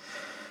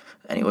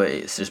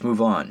 Anyways, just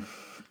move on.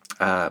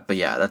 But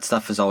yeah, that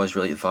stuff is always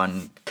really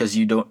fun because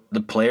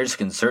the players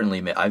can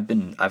certainly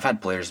I've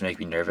had players make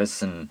me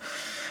nervous,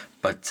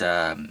 but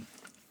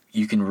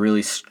you can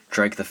really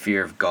strike the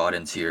fear of God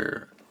into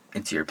your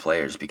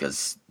players,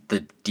 because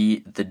the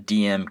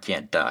DM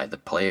can't die. The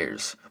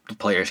players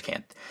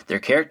can't. Their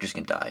characters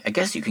can die. I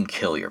guess you can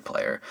kill your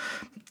player.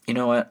 You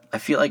know what? I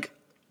feel like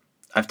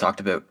I've talked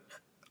about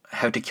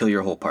how to kill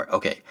your whole part.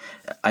 Okay,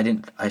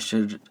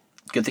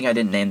 good thing I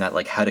didn't name that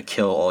like how to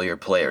kill all your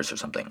players or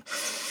something,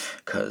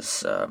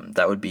 because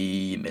that would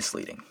be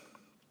misleading.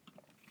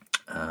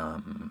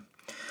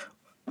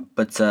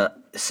 But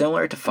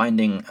similar to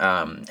finding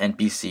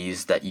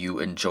NPCs that you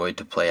enjoy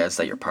to play as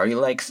that your party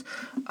likes,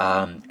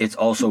 it's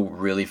also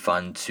really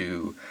fun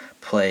to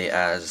play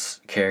as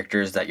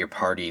characters that your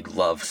party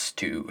loves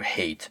to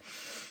hate,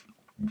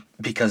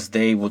 because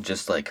they will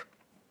just like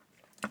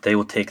they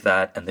will take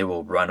that and they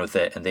will run with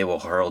it and they will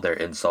hurl their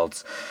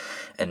insults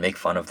and make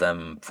fun of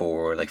them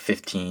for like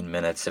 15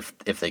 minutes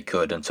if they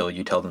could, until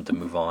you tell them to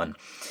move on.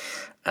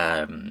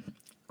 Um,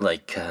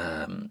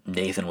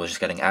 Nathan was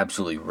just getting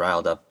absolutely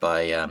riled up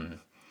by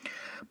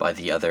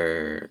the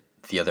other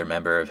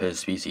member of his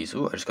species.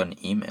 Ooh, I just got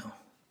an email.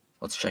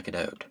 Let's check it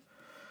out.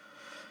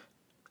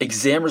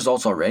 Exam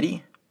results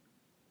already?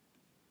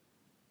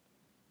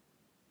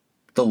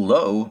 The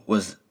low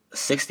was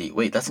 60.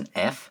 Wait, that's an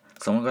F?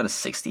 Someone got a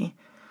 60?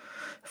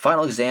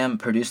 Final exam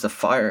produced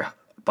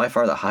by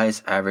far the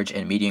highest average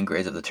and median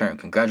grades of the term.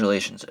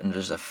 Congratulations. And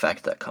there's an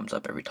effect that comes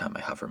up every time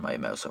I hover my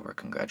mouse over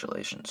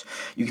congratulations.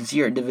 You can see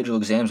your individual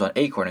exams on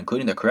Acorn,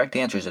 including the correct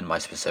answers and my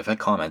specific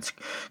comments.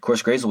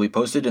 Course grades will be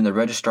posted in the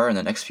registrar in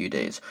the next few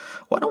days.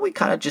 Why don't we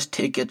kind of just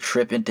take a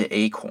trip into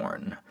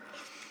Acorn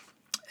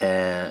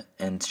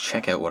and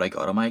check out what I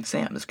got on my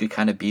exam? This could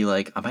kind of be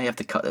like, I might have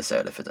to cut this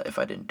out if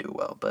I didn't do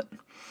well, but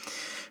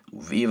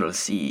we will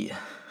see.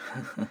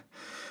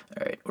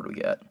 Alright, what do we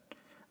got?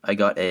 I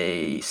got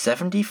a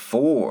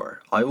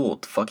 74. I will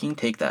fucking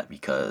take that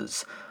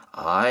because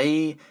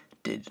I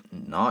did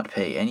not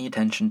pay any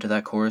attention to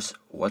that course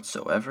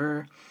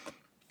whatsoever.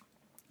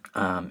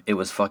 It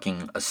was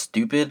fucking a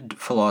stupid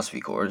philosophy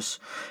course,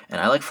 and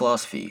I like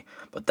philosophy,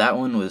 but that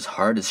one was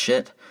hard as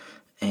shit,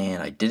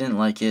 and I didn't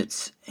like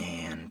it,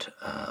 and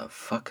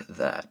fuck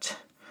that.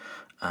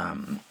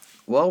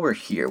 While we're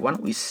here, why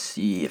don't we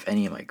see if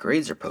any of my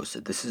grades are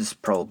posted? This is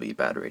probably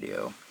bad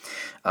radio.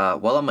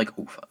 While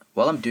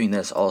I'm doing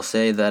this, I'll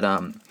say that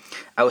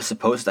I was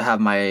supposed to have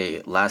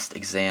my last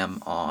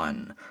exam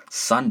on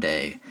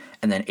Sunday,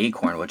 and then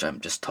Acorn, which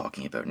I'm just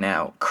talking about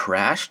now,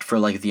 crashed for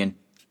the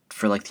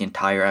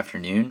entire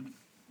afternoon,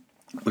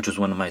 which was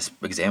when my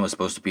exam was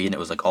supposed to be, and it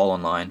was like all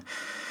online.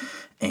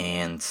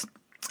 And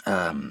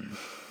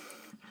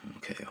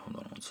okay, hold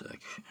on one sec.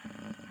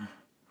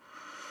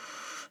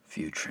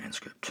 View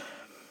transcript.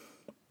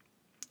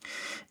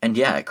 And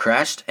yeah, it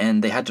crashed,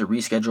 and they had to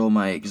reschedule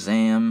my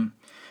exam.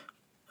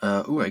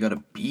 I got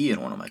a B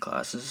in one of my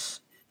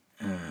classes.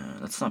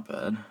 That's not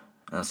bad.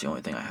 That's the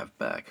only thing I have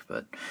back,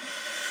 but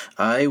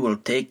I will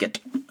take it.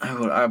 I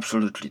will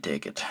absolutely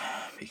take it,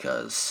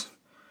 because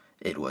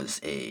it was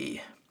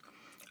a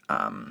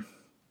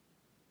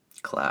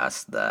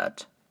class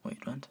that...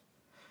 Wait, what?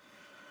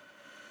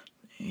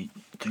 8,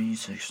 3,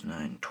 6,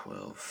 9,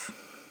 12...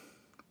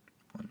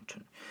 1,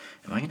 2...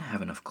 Am I gonna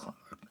have enough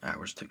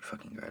hours to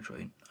fucking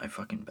graduate? I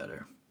fucking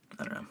better.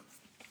 I don't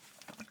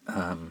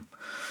know.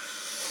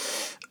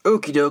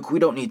 Okie doke. We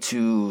don't need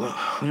to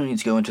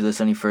go into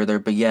this any further.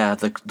 But yeah,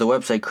 the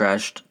website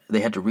crashed. They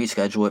had to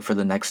reschedule it for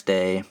the next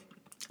day,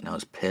 and I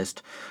was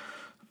pissed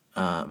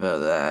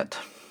about that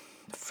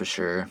for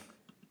sure.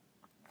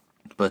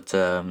 But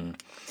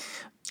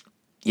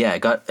yeah, I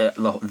got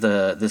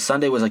the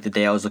Sunday was like the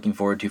day I was looking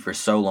forward to for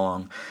so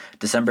long.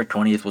 December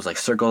 20th was like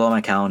circled on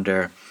my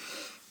calendar.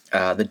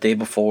 The day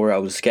before,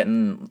 it was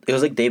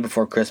like day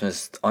before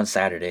Christmas on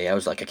Saturday. I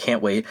was like, I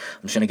can't wait.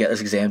 I'm just going to get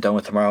this exam done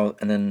with tomorrow,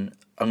 and then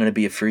I'm going to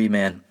be a free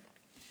man.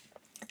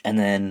 And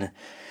then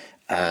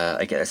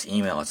I get this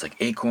email. It's like,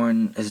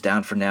 Acorn is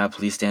down for now.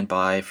 Please stand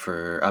by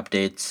for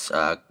updates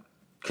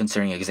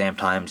concerning exam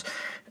times.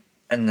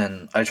 And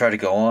then I tried to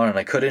go on, and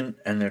I couldn't,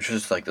 and there's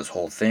just like this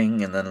whole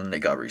thing, and then it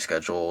got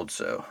rescheduled.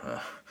 So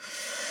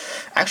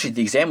actually,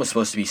 the exam was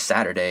supposed to be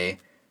Saturday,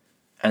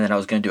 and then I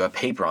was going to do a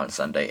paper on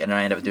Sunday, and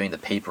I ended up doing the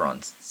paper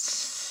on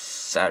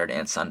Saturday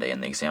and Sunday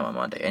and the exam on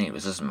Monday.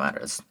 Anyways, it doesn't matter.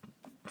 It's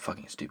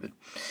fucking stupid.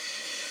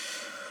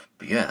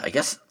 But yeah, I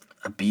guess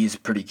a B is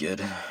pretty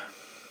good.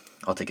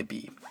 I'll take a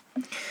B.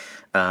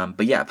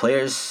 But yeah,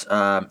 players,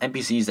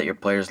 NPCs that your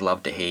players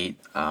love to hate,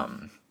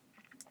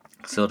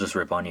 still just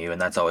rip on you, and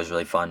that's always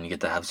really fun. You get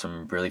to have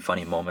some really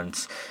funny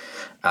moments.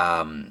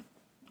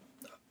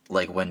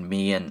 Like when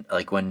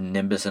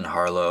Nimbus and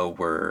Harlow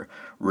were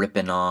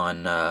ripping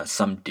on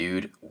some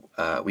dude.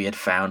 We had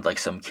found like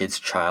some kid's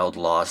child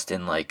lost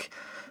in like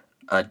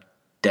a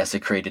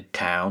desecrated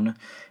town,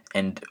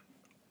 and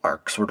our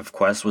sort of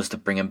quest was to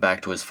bring him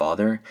back to his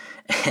father.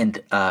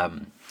 And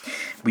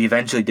we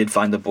eventually did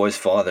find the boy's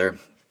father,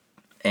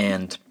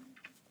 and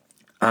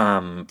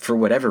for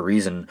whatever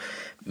reason,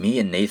 me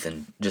and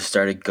Nathan just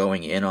started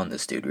going in on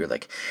this dude. We were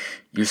like,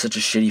 "You're such a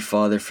shitty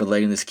father for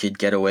letting this kid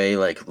get away.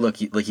 Like, look,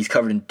 he's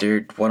covered in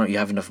dirt. Why don't you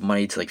have enough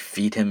money to like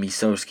feed him? He's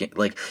so scared."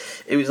 Like,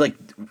 it was like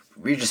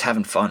we were just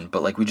having fun,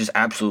 but like we just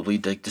absolutely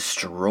like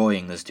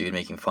destroying this dude,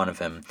 making fun of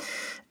him.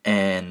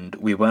 And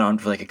we went on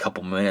for like a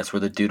couple minutes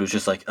where the dude was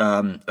just like,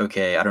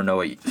 okay, I don't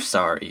know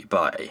sorry,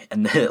 bye.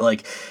 And then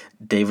like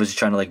Dave was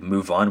trying to like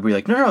move on. We were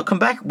like, no, come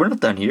back. We're not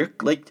done here.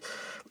 Like,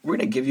 we're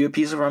gonna give you a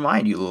piece of our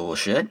mind, you little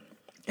shit.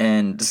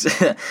 And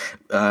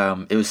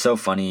it was so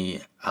funny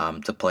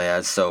to play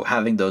as. So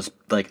having those,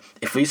 like,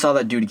 if we saw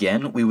that dude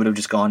again, we would have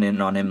just gone in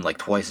on him like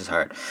twice as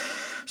hard.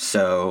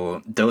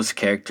 So those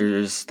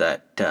characters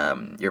that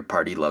your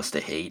party loves to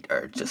hate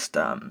are just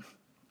I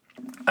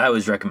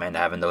always recommend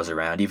having those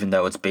around, even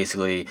though it's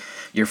basically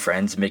your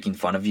friends making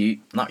fun of you,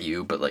 not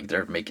you, but like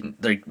they're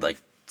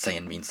like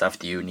saying mean stuff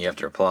to you, and you have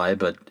to reply.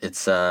 But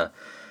it's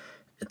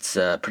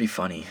pretty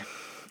funny.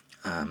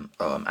 I'm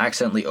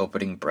accidentally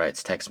opening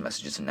Bright's text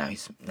messages, and now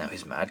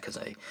he's mad because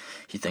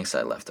he thinks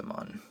I left him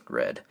on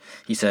red.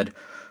 He said,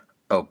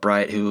 "Oh,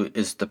 Bright, who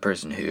is the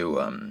person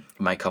who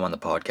might come on the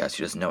podcast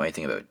who doesn't know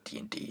anything about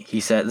D&D." He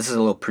said this is a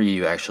little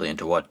preview actually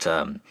into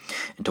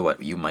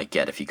what you might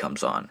get if he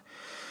comes on.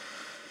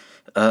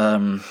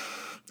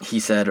 He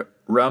said,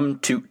 "Rum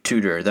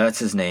Tutor, that's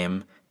his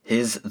name.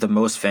 He's the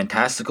most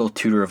fantastical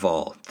tutor of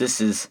all. This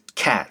is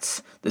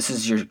Cats. This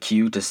is your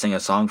cue to sing a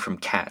song from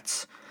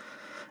Cats."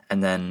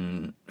 And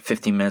then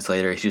 15 minutes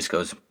later, he just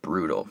goes,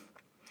 "Brutal."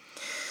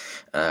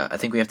 I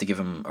think we have to give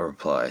him a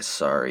reply.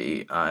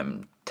 "Sorry,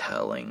 I'm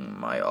telling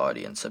my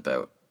audience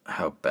about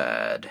how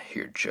bad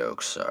your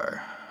jokes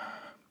are."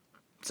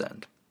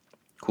 Send.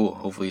 Cool.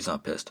 Hopefully he's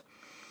not pissed.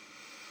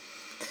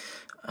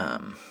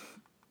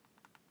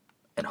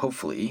 And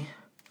hopefully,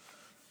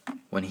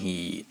 when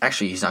he's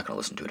not going to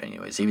listen to it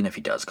anyways, even if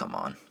he does come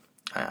on.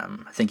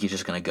 I think he's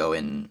just going to go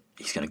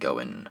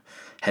in,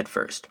 head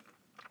first.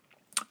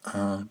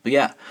 But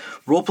yeah,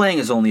 role-playing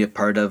is only a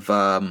part of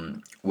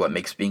what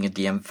makes being a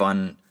DM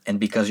fun, and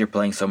because you're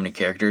playing so many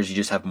characters, you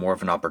just have more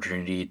of an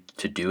opportunity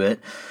to do it,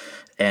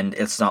 and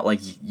it's not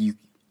like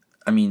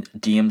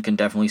DM can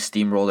definitely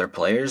steamroll their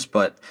players,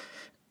 but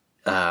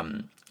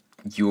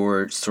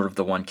you're sort of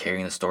the one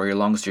carrying the story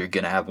along, so you're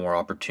going to have more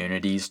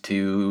opportunities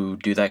to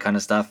do that kind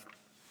of stuff.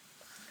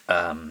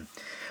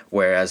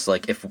 Whereas,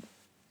 like, if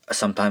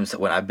sometimes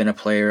when I've been a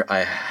player,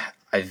 I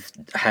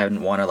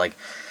haven't want to, like,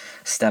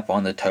 step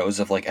on the toes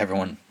of, like,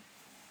 everyone.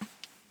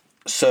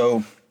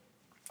 So,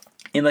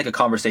 in, like, a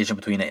conversation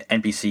between an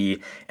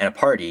NPC and a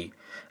party,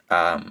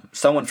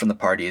 someone from the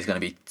party is going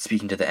to be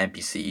speaking to the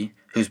NPC,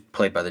 who's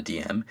played by the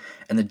DM,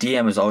 and the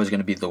DM is always going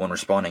to be the one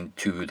responding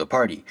to the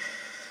party.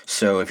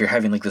 So if you're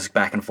having like this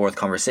back and forth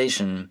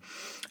conversation,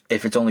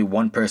 if it's only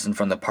one person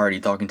from the party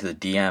talking to the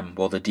DM,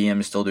 well, the DM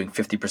is still doing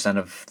 50%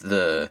 of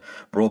the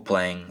role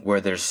playing,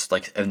 where there's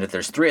like, and if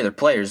there's 3 other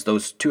players,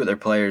 those 2 other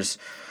players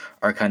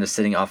are kind of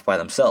sitting off by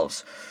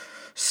themselves.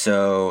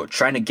 So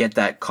trying to get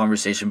that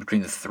conversation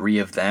between the 3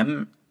 of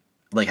them,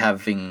 like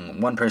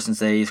having one person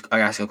say,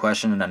 I ask a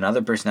question, and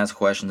another person asks a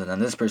question, and then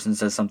this person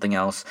says something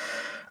else,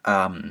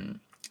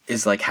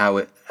 is like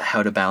how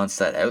to balance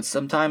that out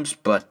sometimes.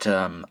 But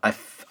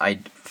I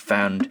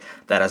found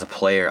that as a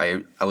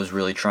player, I was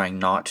really trying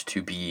not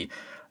to be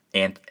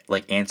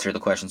answer the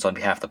questions on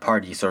behalf of the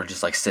party, sort of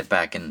just like sit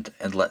back and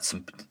let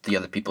the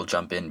other people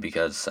jump in,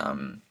 because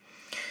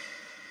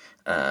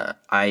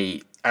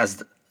I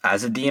as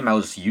a DM, I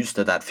was used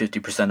to that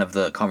 50% of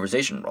the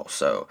conversation role.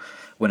 So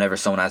whenever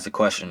someone asked a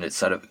question, it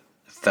sort of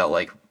felt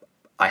like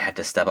I had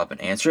to step up and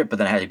answer it, but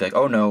then I had to be like,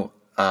 "Oh no,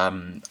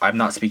 I'm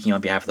not speaking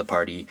on behalf of the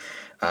party.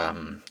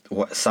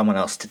 Someone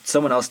else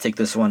take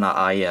this one.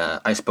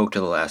 I spoke to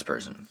the last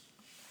person."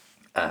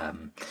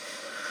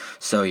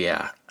 So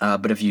yeah,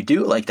 but if you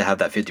do like to have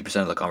that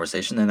 50% of the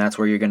conversation, then that's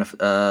where you're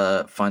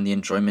gonna find the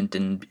enjoyment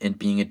in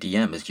being a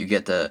DM. Is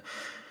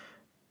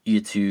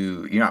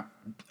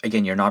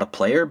you're not a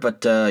player,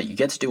 but you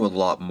get to do a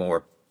lot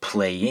more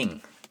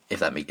playing, if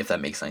that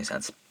makes any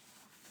sense.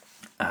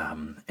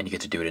 And you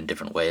get to do it in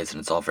different ways, and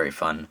it's all very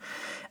fun.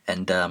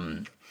 And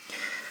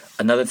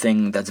another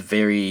thing that's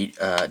very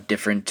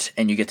different,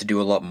 and you get to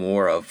do a lot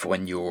more of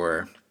when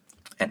you're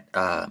a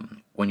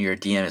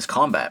DM, is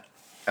combat.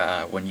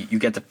 When you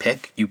get to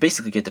pick, you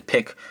basically get to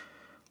pick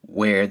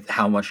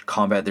how much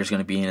combat there's going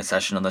to be in a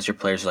session, unless your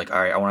players are like,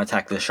 "All right, I want to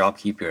attack this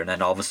shopkeeper," and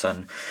then all of a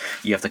sudden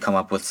you have to come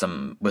up with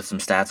some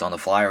stats on the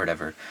fly or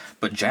whatever.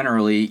 But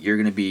generally, you're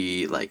going to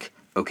be like,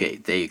 okay,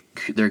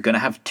 they're going to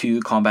have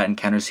 2 combat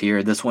encounters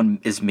here. This one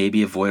is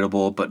maybe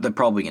avoidable, but they're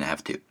probably going to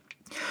have 2.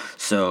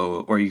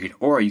 So, or you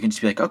can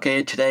just be like,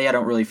 "Okay, today I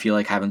don't really feel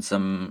like having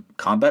some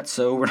combat,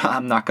 so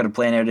I'm not going to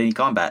plan out any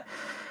combat."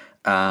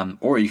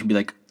 Or you can be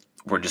like,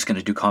 "We're just going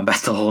to do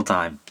combat the whole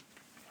time."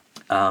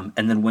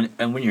 And then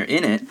when you're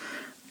in it,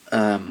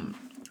 I'm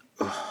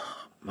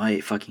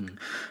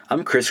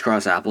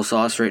crisscross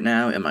applesauce right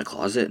now in my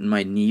closet, and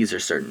my knees are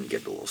starting to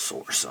get a little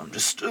sore, so I'm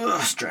just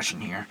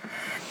stretching here.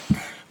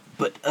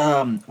 But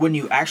when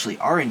you actually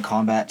are in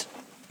combat,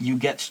 you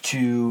get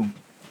to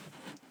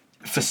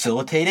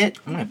facilitate it.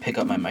 I'm gonna pick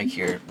up my mic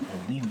here.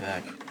 I'll lean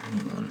back.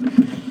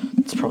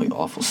 It's probably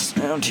awful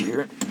sound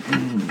here.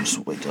 Just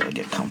wait till I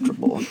get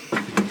comfortable.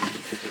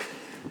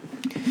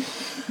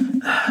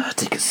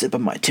 Take a sip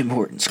of my Tim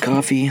Hortons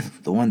coffee.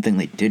 The one thing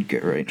they did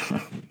get right.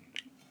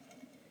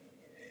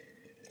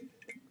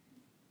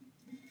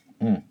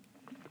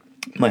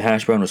 My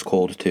hash brown was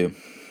cold too.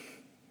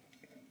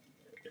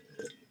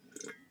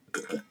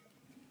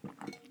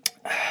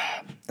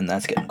 And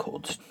that's getting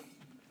cold.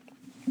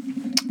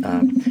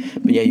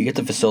 But yeah, you get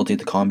to facilitate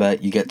the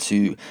combat. You get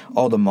to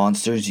all the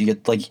monsters. You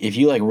get, like, if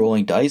you like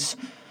rolling dice,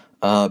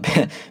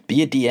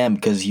 Be a DM,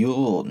 because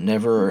you'll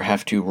never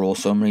have to roll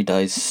so many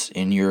dice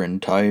in your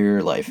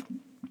entire life.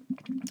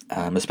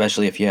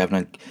 Especially if you have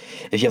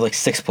like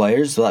 6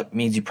 players, so that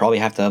means you probably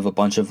have to have a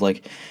bunch of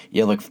like,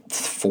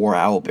 4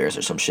 owlbears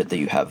or some shit that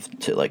you have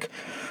to like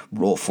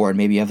roll for, and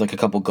maybe you have like a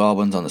couple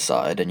goblins on the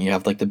side, and you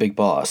have like the big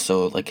boss,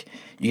 so like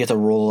you get to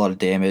roll a lot of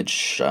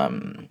damage.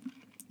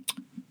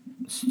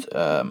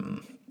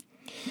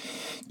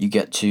 You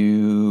get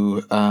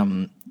to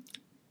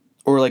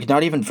or like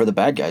not even for the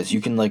bad guys,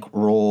 you can like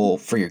roll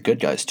for your good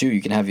guys too.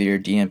 You can have your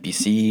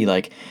DMPC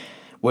like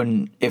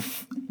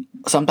if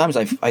sometimes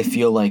I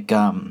feel like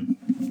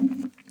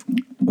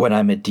when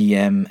I'm a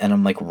DM and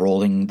I'm like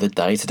rolling the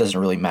dice, it doesn't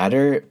really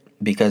matter,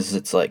 because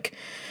it's like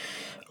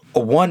a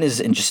 1 is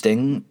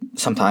interesting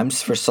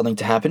sometimes for something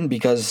to happen,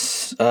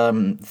 because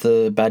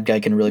the bad guy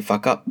can really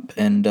fuck up,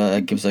 and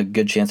it gives a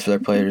good chance for their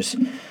players.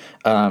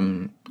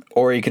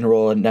 Or you can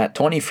roll a nat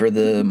 20 for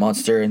the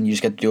monster and you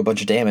just get to do a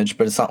bunch of damage,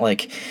 but it's not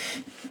like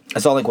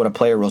when a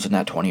player rolls a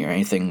nat 20 or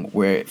anything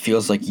where it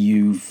feels like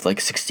you've like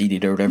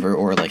succeeded or whatever,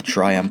 or like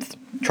triumphed.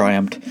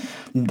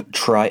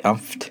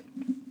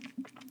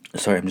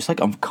 Sorry, I'm just like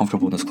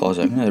uncomfortable in this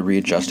closet. I'm gonna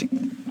readjust it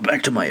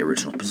back to my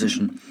original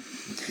position.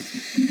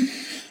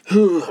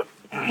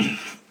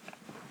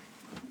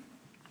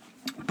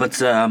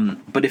 But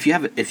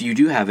if you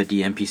do have a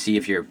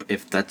DMPC,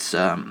 if that's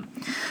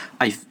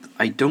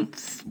I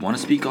don't want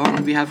to speak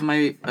on behalf of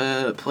my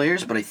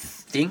players, but I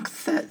think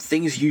that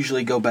things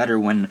usually go better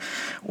when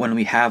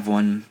we have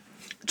one,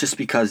 just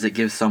because it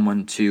gives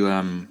someone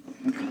to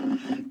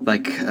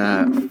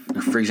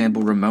for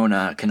example,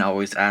 Ramona can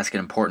always ask an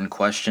important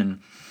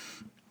question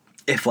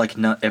if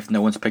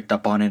no one's picked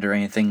up on it or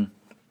anything,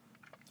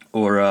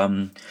 or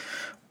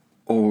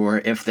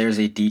if there's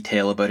a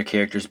detail about a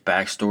character's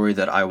backstory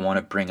that I want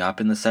to bring up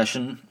in the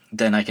session,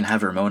 then I can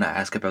have Ramona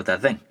ask about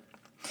that thing.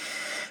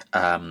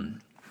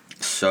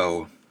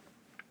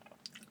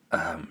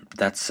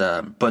 That's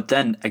but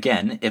then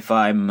again, if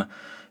I'm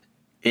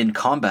in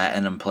combat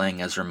and I'm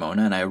playing as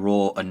Ramona and I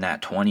roll a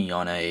nat 20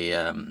 on a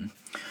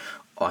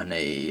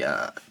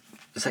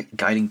is that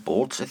guiding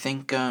bolts? I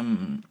think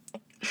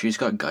she's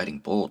got guiding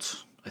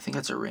bolts. I think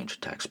that's a range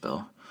attack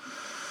spell.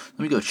 Let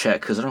me go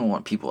check, because I don't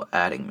want people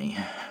adding me.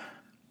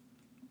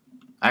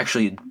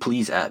 Actually,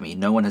 please add me.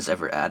 No one has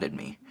ever added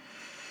me.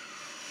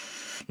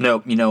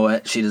 Nope, you know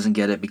what? She doesn't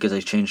get it because I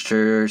changed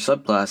her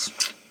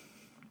subclass.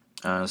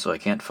 So I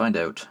can't find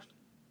out,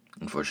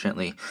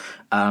 unfortunately.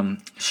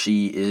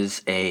 She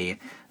is a...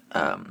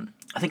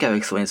 I think I've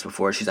explained this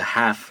before. She's a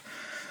half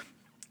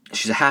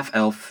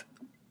elf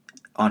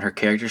on her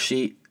character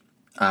sheet,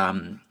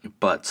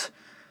 but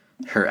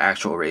her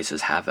actual race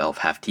is half elf,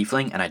 half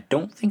tiefling, and I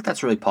don't think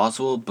that's really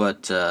possible,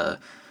 but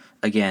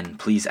again,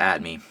 please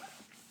add me.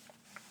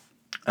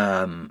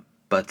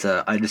 But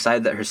I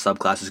decided that her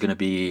subclass is going to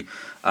be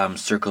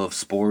Circle of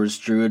Spores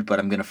Druid, but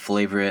I'm going to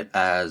flavor it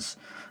as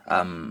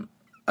a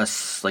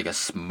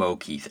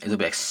smoky thing. It'll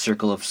be like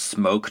Circle of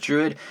Smoke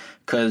Druid,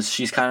 because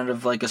she's kind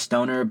of like a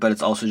stoner, but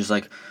it's also just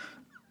like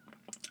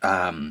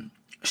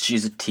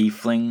she's a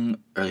tiefling,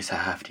 or at least a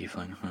half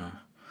tiefling.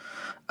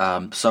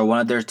 So I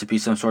wanted there to be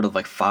some sort of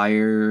like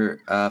fire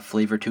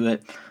flavor to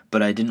it,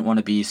 but I didn't want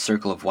to be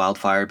Circle of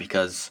Wildfire,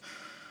 because,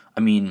 I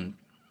mean,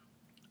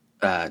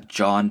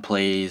 John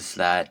plays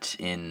that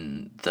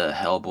in the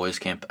Hellboys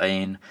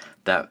campaign,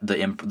 that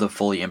the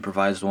fully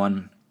improvised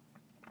one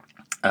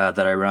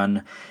that I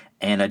run,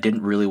 and I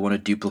didn't really want to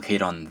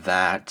duplicate on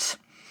that.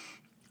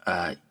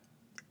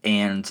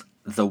 And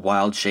the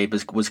wild shape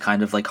was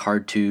kind of like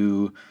hard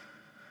to,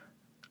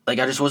 like,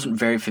 I just wasn't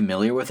very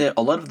familiar with it.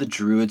 A lot of the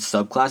druid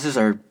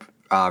subclasses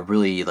are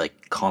really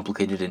like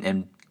complicated and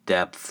in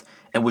depth,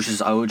 and which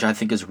I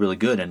think is really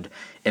good. And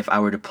if I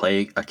were to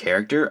play a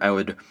character, I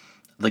would.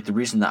 Like, the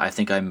reason that I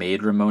think I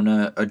made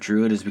Ramona a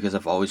druid is because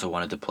I've always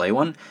wanted to play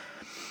one,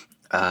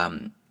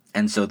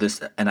 and so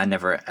I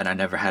never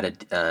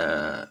had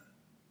I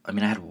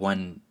had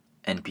one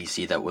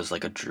NPC that was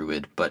like a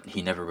druid, but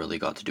he never really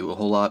got to do a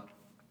whole lot.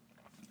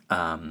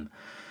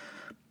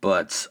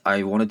 But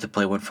I wanted to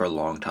play one for a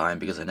long time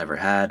because I never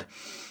had.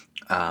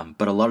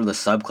 But a lot of the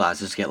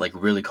subclasses get like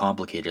really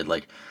complicated,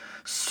 like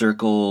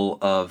Circle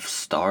of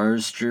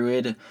Stars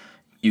Druid.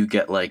 You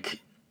get like,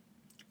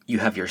 you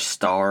have your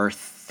star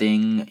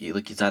thing,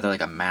 it's either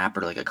like a map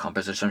or like a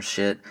compass or some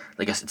shit.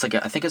 Like it's like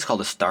I think it's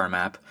called a star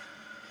map.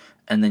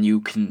 And then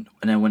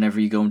whenever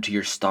you go into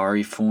your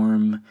starry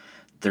form,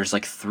 there's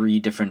like 3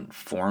 different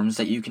forms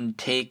that you can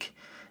take,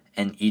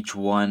 and each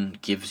one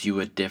gives you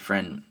a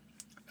different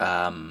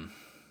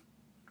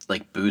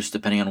like boost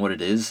depending on what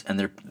it is, and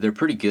they're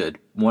pretty good.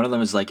 One of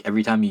them is like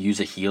every time you use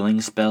a healing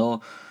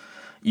spell,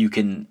 you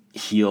can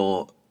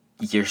heal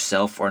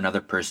yourself or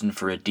another person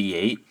for a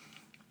D8.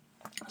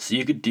 So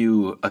you could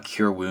do a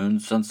Cure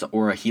Wounds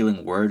or a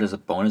Healing Word as a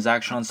bonus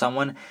action on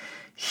someone,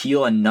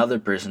 heal another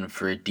person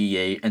for a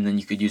D8, and then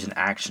you could use an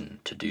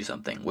action to do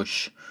something,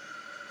 which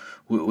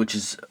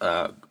is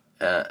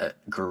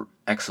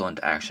excellent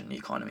action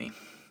economy.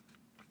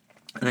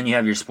 And then you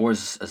have your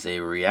spores as a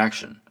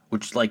reaction,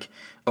 which like,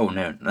 oh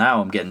no,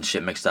 now I'm getting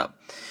shit mixed up.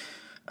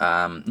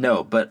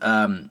 No, but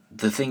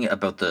the thing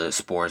about the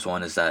spores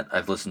one is that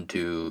I've listened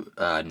to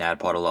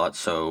NADPOD a lot,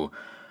 so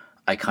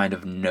I kind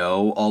of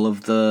know all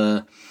of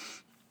the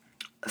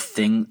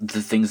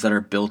things that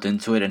are built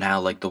into it and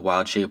how like the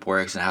wild shape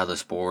works and how the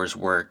spores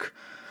work,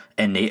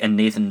 and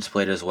Nathan's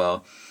played it as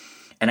well.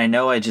 And I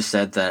know I just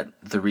said that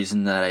the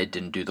reason that I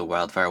didn't do the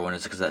wildfire one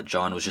is because that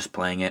John was just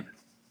playing it.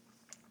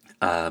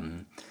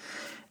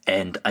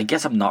 And I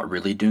guess I'm not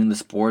really doing the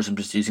spores. I'm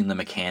just using the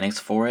mechanics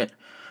for it.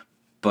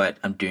 But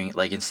I'm doing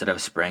like instead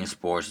of spraying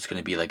spores, it's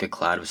gonna be like a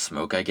cloud of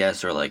smoke, I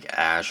guess, or like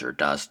ash or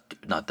dust,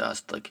 not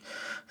dust, like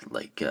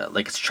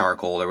it's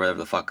charcoal or whatever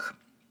the fuck.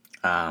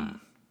 It's gonna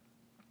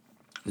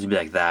be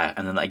like that,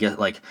 and then I guess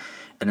like,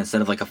 and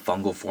instead of like a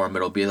fungal form,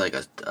 it'll be like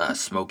a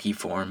smoky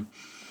form.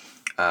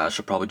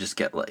 She'll probably just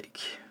get like,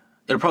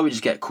 it'll probably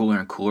just get cooler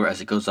and cooler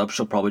as it goes up.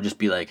 She'll probably just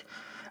be like,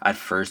 at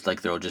first,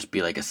 like there'll just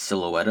be like a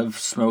silhouette of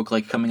smoke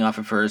like coming off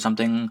of her or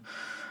something,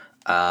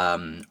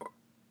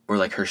 or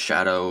like her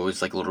shadow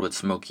is like a little bit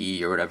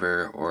smoky or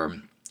whatever, or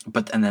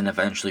but and then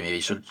eventually maybe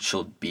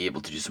she'll be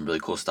able to do some really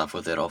cool stuff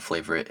with it. I'll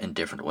flavor it in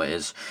different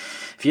ways.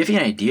 If you have any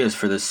ideas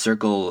for this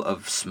circle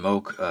of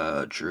smoke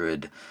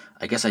druid,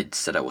 I guess I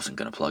said I wasn't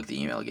gonna plug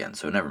the email again,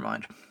 so never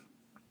mind.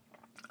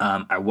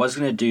 I was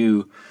gonna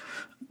do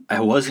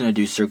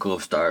Circle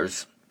of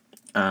Stars,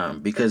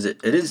 because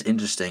it is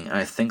interesting, and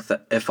I think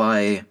that if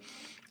I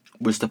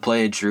was to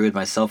play a druid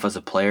myself as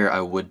a player,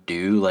 I would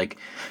do like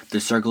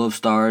the Circle of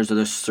Stars or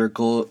the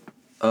Circle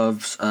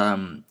of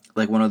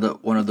like one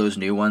of those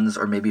new ones,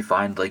 or maybe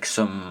find like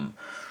some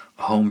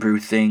homebrew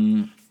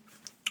thing,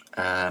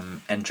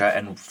 and try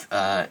and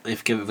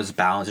if give it was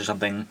balance or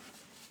something,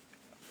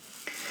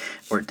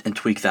 and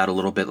tweak that a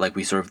little bit like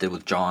we sort of did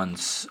with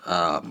John's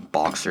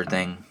boxer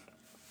thing.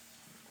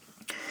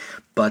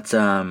 But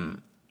I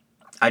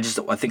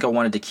think I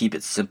wanted to keep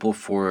it simple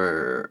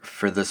for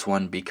this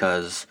one,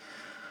 because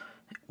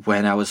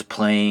when I was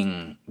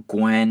playing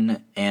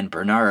Gwen and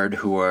Bernard,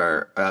 who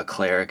are a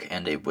cleric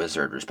and a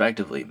wizard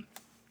respectively,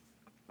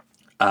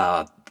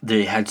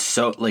 they had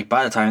so like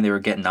by the time they were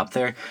getting up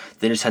there,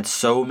 they just had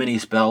so many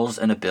spells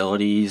and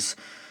abilities,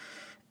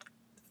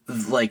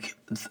 like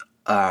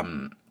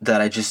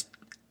that I just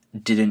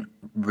didn't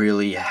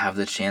really have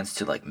the chance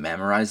to like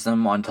memorize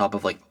them on top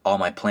of like all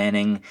my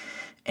planning,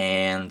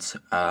 and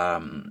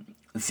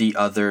the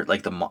other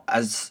like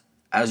as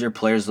your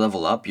players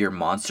level up, your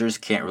monsters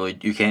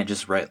you can't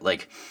just write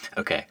like,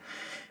 okay,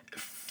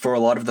 for a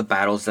lot of the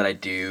battles that I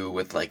do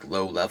with like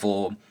low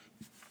level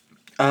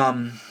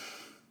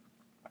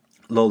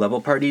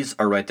parties,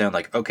 are write down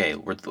like, okay,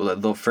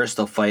 they'll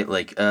fight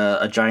like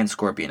a giant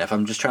scorpion. If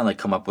I'm just trying to like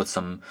come up with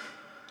some,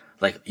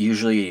 like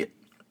usually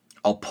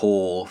I'll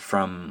pull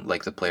from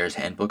like the player's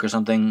handbook or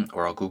something,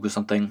 or I'll Google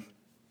something.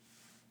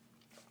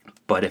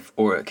 But a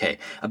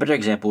better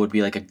example would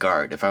be like a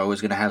guard. If I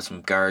was gonna have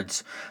some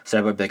guards, so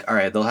I would be like, all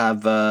right, they'll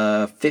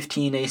have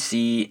 15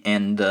 AC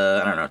and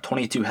I don't know,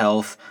 22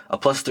 health, a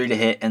 +3 to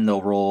hit, and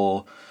they'll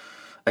roll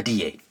a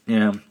D8,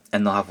 and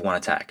they'll have one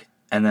attack,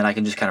 and then I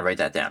can just kind of write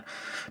that down.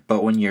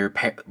 But when your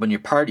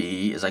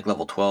party is like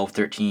level 12,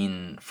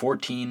 13,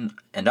 14,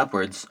 and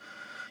upwards,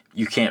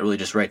 you can't really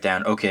just write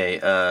down, okay,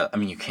 I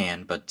mean you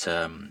can, but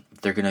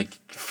they're gonna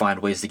find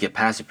ways to get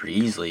past it pretty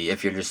easily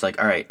if you're just like,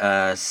 all right,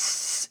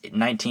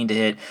 19 to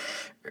hit,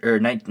 or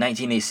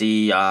 19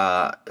 AC,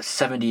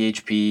 70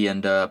 HP,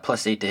 and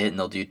 +8 to hit, and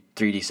they'll do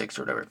 3d6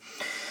 or whatever.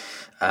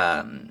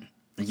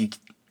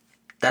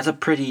 That's a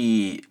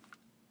pretty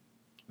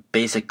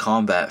basic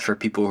combat for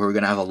people who are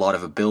gonna have a lot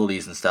of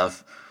abilities and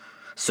stuff.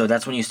 So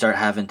that's when you start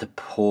having to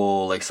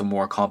pull like some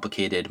more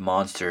complicated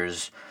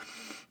monsters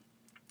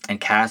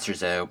and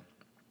casters out,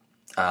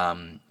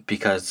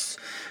 because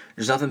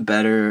there's nothing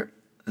better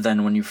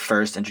than when you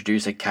first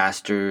introduce a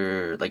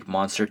caster like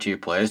monster to your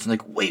players and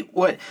like, wait,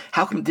 what?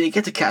 How come they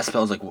get to cast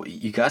spells? Like,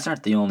 you guys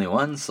aren't the only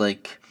ones.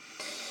 Like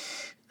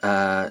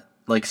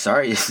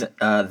sorry,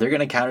 they're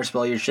gonna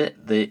counterspell your shit.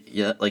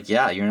 You're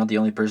not the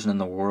only person in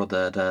the world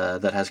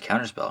that has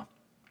counterspell.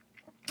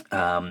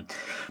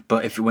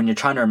 But when you're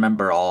trying to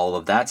remember all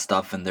of that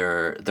stuff, and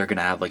they're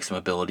gonna have like some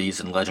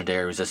abilities and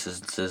legendary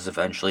resistances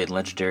eventually, and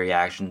legendary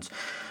actions.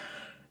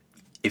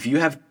 If you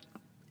have,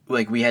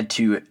 like, we had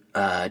two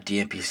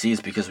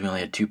DMPCs because we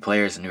only had 2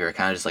 players, and we were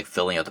kind of just like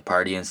filling out the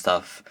party and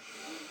stuff.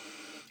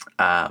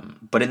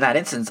 But in that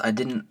instance, I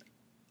didn't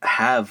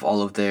have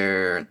all of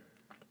their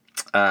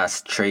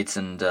traits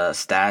and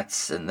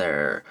stats and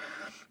their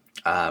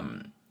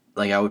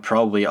like I would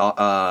probably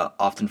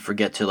often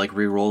forget to like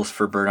reroll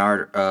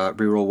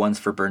ones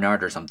for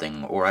Bernard or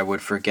something, or I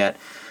would forget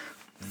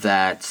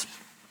that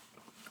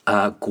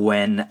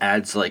Gwen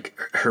adds like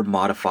her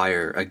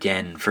modifier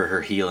again for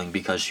her healing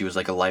because she was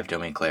like a life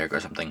domain cleric or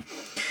something.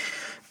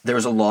 There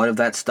was a lot of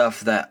that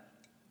stuff that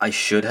I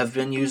should have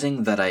been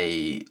using that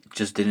I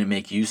just didn't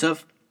make use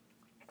of,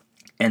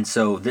 and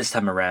so this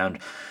time around,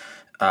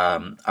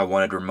 I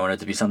wanted Ramona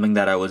to be something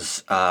that I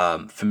was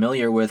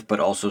familiar with, but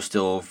also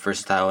still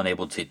versatile and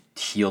able to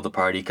heal the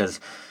party. Because,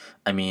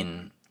 I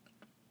mean,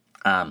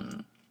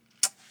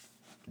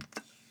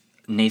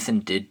 Nathan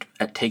did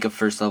take a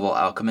first level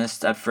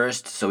alchemist at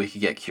first, so he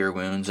could get cure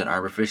wounds and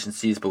armor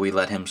proficiencies, but we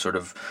let him sort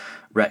of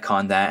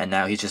retcon that, and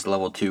now he's just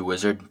level 2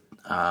 wizard,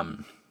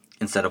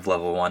 instead of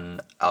level 1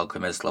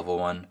 alchemist, level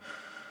 1,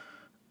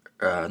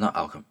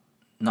 not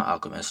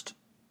alchemist,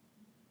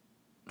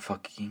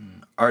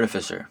 fucking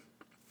artificer.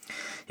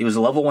 He was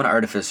a level 1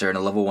 artificer and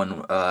a level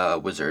 1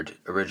 wizard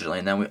originally,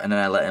 and then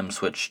I let him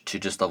switch to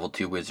just level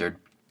 2 wizard.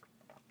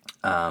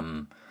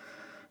 And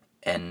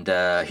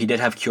he did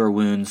have cure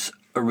wounds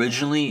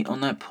originally on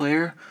that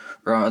player,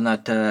 or on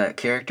that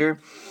character,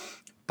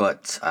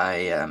 but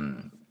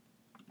now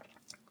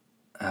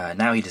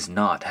he does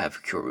not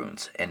have cure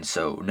wounds, and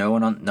so no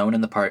one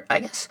in the part. I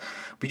guess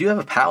we do have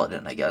a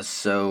paladin. I guess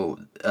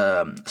so.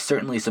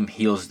 Certainly some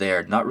heals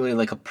there. Not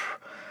really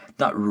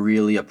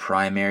a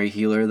primary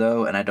healer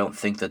though, and I don't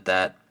think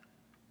that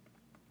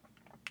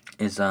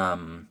is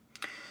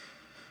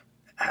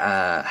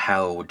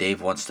how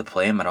Dave wants to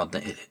play him. I don't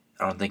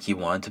think he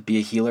wanted to be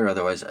a healer.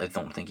 Otherwise, I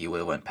don't think he would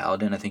have went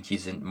paladin. I think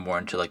he's more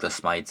into like the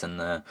smites and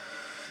the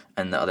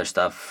other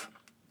stuff.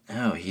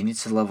 Oh, he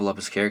needs to level up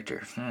his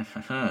character.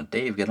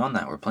 Dave, get on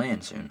that. We're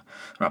playing soon.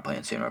 We're not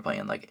playing soon. We're playing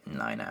in like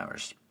 9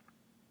 hours.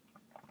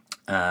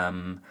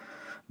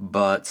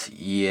 But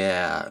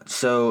yeah,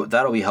 so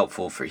that'll be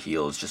helpful for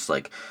heals. Just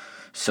like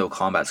so,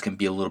 combats can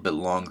be a little bit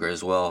longer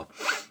as well.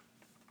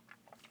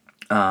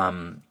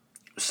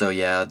 So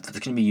yeah, that's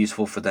gonna be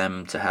useful for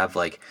them to have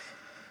like.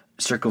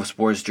 Circle of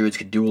Spores druids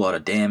could do a lot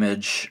of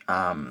damage.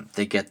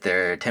 They get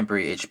their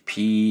temporary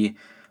HP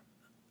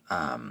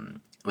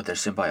with their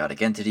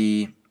symbiotic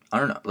entity. I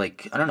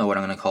don't know what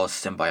I'm gonna call a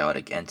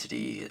symbiotic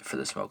entity for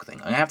the smoke thing.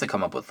 I'm gonna have to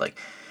come up with like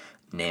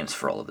names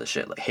for all of this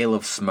shit. Like Hail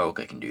of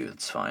Smoke, I can do.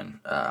 It's fine.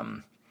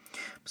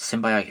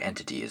 Symbiotic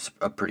entity is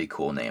a pretty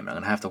cool name. I'm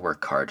gonna have to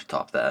work hard to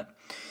top that.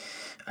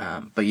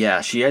 But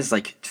yeah, she has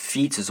like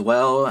feats as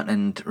well,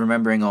 and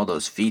remembering all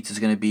those feats is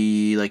gonna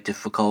be like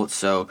difficult.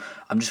 So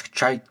I'm just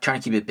trying to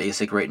keep it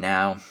basic right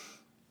now.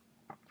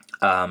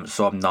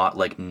 So I'm not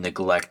like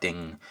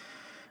neglecting,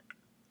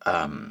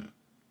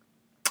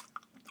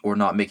 or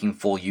not making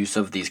full use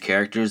of these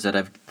characters that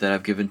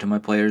I've given to my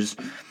players,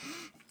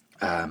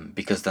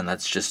 because then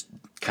that's just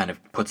kind of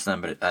puts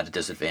them at a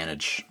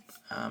disadvantage,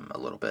 a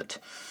little bit.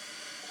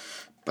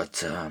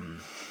 But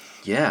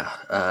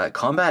yeah,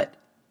 combat.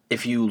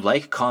 If you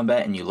like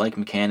combat and you like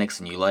mechanics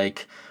and you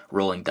like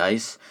rolling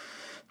dice,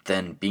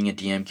 then being a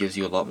DM gives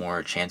you a lot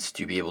more chance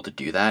to be able to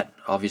do that,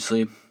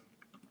 obviously.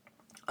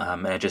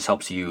 And it just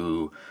helps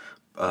you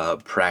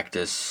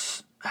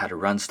practice how to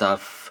run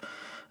stuff,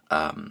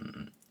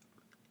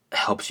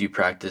 helps you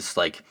practice,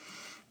 like,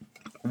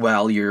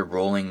 while you're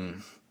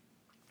rolling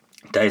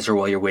dice or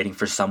while you're waiting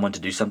for someone to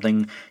do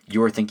something,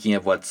 you're thinking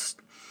of what's...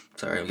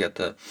 Sorry, we got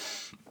the...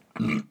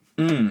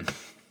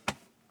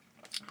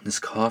 This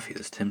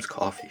Tim's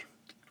coffee.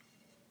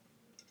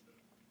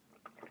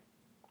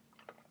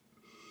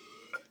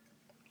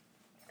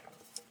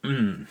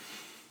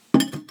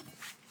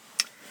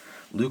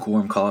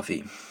 Lukewarm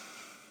coffee.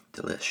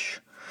 Delish.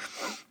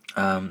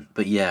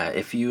 But yeah,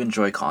 if you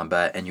enjoy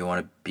combat and you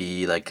want to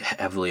be like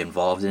heavily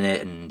involved in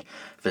it and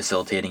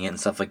facilitating it and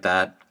stuff like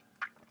that,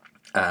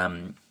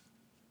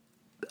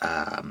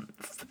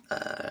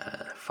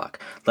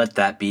 let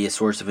that be a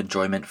source of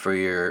enjoyment for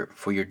your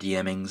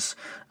DMings.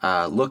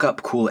 Look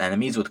up cool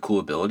enemies with cool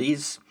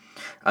abilities,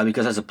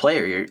 because as a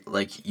player,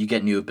 you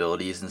get new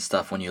abilities and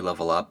stuff when you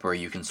level up, or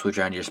you can switch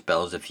around your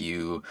spells if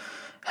you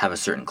have a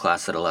certain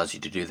class that allows you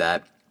to do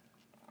that.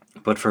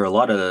 But for a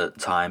lot of the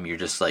time, you're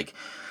just like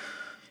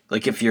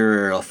if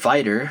you're a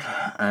fighter,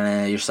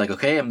 you're just like,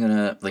 okay, I'm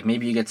gonna, like,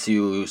 maybe you get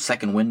to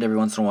Second Wind every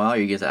once in a while, or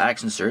you get to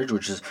Action Surge,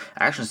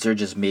 Action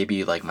Surge is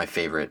maybe like my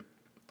favorite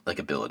like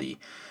ability.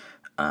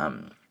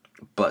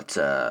 But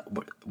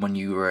when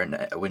you're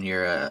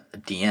a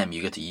DM,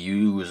 you get to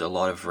use a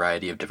lot of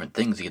variety of different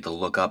things. You get to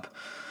look up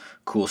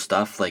cool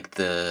stuff, like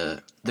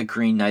the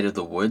Green Knight of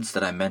the Woods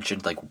that I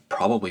mentioned, like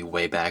probably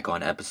way back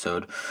on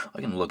episode.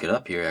 I can look it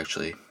up here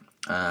actually.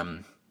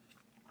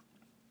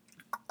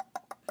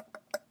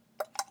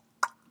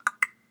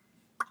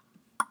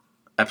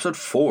 Episode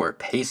 4,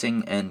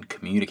 Pacing and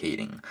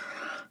Communicating.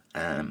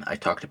 I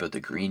talked about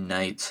the Green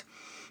Knight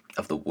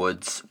of the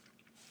Woods.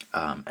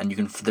 And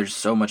there's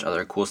so much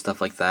other cool stuff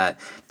like that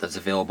that's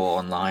available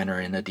online or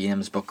in a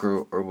DM's book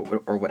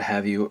or what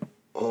have you.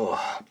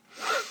 Oh.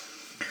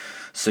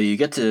 So you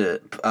get to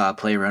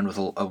play around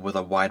with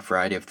a wide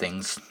variety of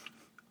things,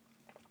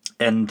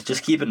 and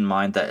just keep in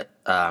mind that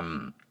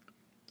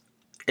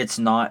it's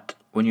not,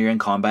 when you're in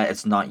combat,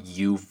 it's not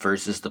you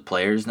versus the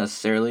players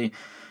necessarily.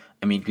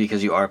 I mean,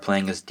 because you are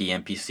playing as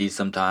DMPCs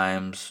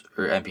sometimes,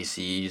 or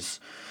NPCs,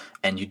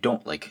 and you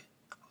don't, like,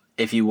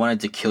 if you wanted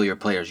to kill your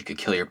players, you could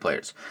kill your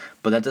players.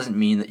 But that doesn't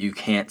mean that you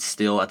can't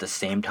still, at the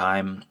same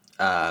time,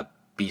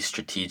 be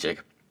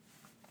strategic.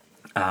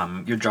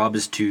 Your job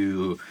is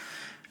to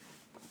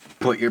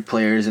put your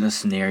players in a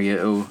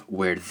scenario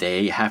where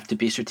they have to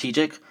be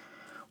strategic,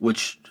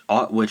 which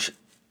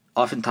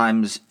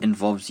oftentimes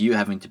involves you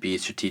having to be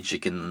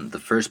strategic in the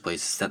first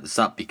place to set this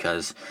up,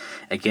 because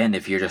again,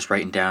 if you're just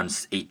writing down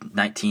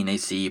 19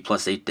 AC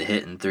plus 8 to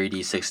hit and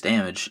 3d6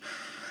 damage,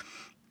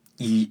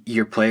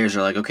 your players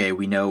are like, okay,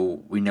 we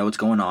know what's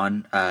going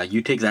on.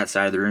 You take that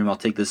side of the room, I'll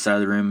take this side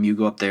of the room. You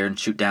go up there and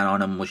shoot down on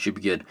them, which should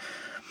be good.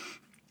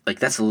 Like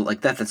that's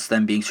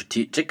them being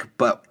strategic.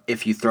 But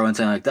if you throw in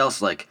something like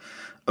else, like,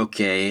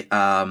 okay,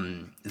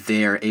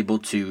 they're able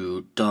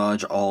to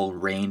dodge all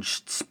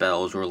ranged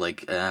spells, or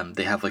like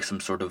they have like some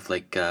sort of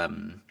like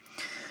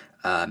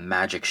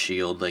magic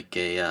shield, like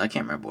a I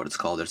can't remember what it's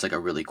called. There's like a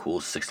really cool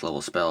 6th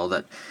level spell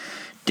that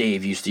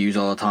Dave used to use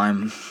all the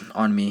time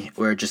on me,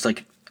 where just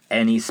like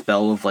any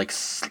spell of like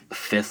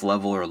 5th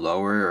level or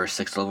lower, or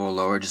 6th level or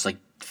lower, just like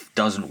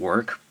doesn't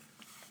work.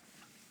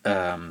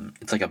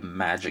 It's like a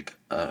magic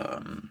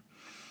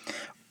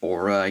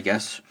aura, I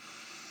guess.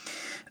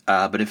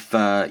 But if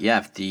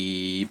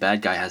the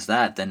bad guy has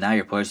that, then now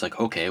your player's like,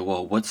 okay,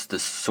 well, what's the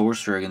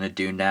sorcerer gonna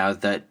do now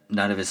that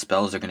none of his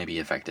spells are gonna be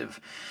effective?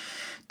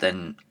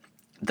 Then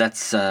that's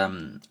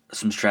some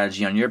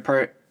strategy on your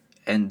part,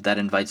 and that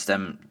invites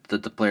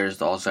the players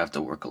to also have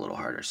to work a little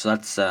harder. So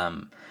that's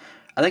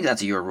I think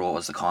that's your role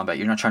as the combat.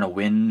 You're not trying to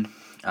win.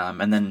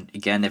 And then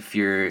again, if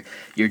your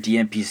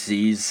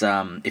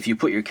DMPCs, if you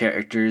put your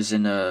characters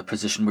in a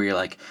position where you're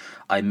like,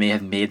 I may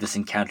have made this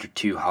encounter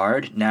too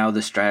hard, now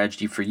the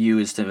strategy for you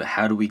is to,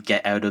 how do we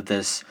get out of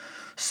this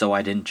so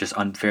I didn't just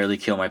unfairly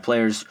kill my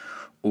players?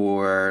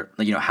 Or,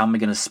 how am I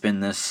going to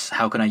spin this?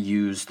 How can I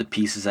use the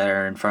pieces that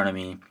are in front of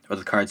me, or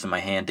the cards in my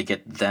hand, to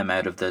get them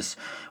out of this,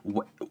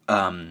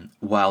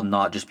 while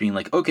not just being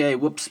like, okay,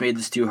 whoops, made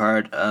this too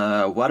hard.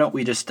 Why don't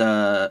we just he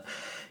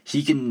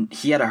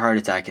had a heart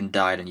attack and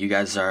died, and you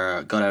guys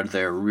got out of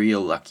there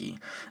real lucky.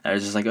 And I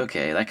was just like,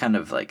 okay, that kind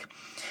of like,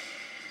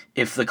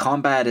 if the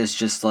combat is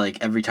just like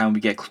every time we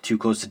get too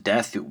close to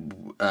death,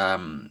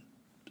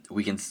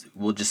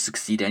 we'll just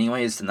succeed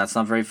anyways, and that's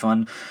not very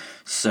fun.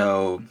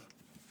 So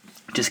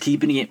just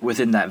keeping it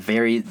within that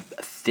very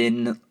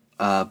thin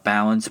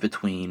balance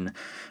between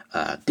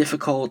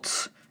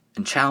difficult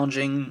and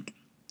challenging,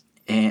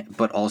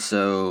 but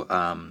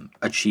also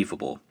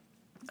achievable.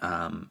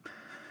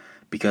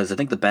 Because I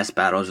think the best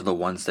battles are the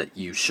ones that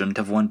you shouldn't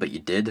have won, but you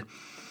did.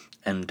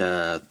 And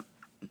there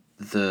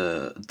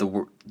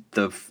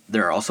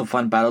are also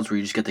fun battles where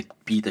you just get to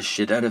beat the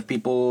shit out of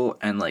people,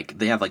 and like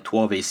they have like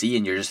 12 AC,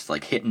 and you're just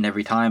like hitting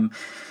every time.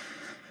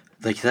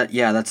 Like that,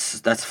 yeah,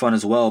 that's fun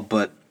as well.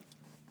 But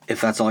if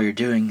that's all you're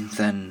doing,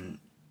 then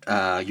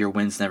your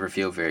wins never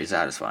feel very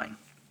satisfying.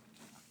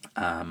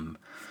 I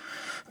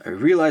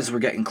realize we're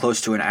getting close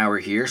to an hour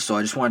here, so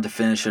I just wanted to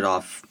finish it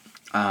off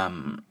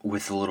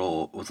with a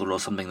little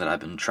something that I've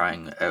been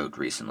trying out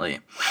recently.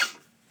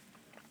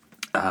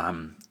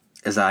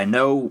 As I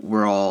know,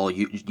 we're all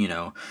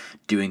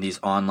doing these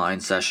online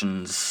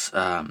sessions,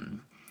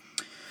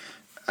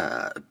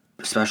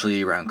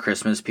 especially around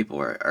Christmas. People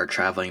are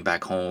traveling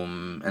back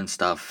home and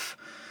stuff,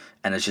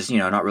 and it's just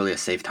not really a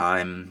safe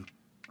time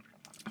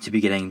to be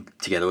getting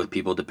together with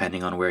people,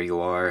 depending on where you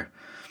are.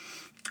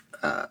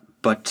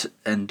 But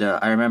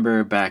I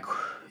remember back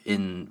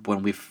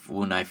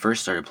when I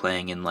first started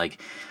playing in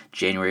like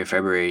January,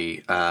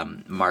 February,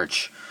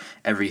 March,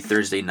 every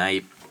Thursday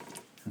night,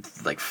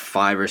 like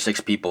 5 or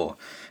 6 people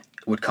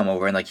would come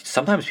over, and like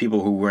sometimes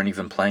people who weren't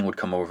even playing would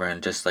come over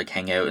and just like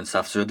hang out and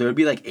stuff. So there would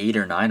be like 8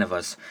 or 9 of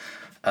us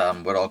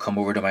would all come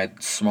over to my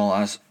small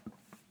ass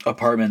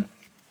apartment,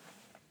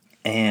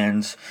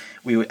 and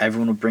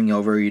everyone would bring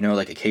over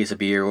like a case of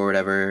beer or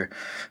whatever.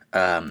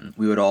 I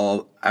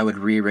would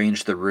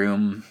rearrange the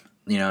room.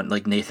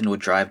 Like Nathan would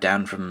drive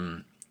down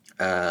from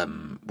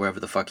wherever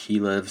the fuck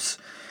he lives,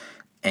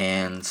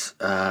 and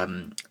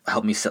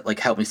help me set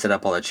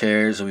up all the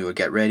chairs, and we would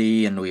get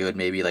ready, and we would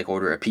maybe like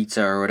order a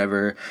pizza or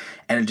whatever.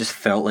 And it just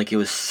felt like it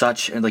was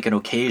such like an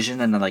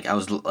occasion. And then like I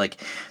was like,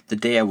 the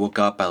day I woke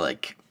up, I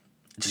like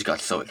just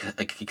got so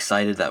like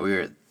excited that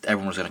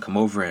everyone was gonna come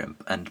over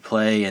and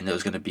play, and it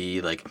was gonna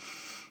be like,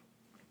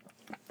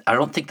 I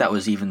don't think that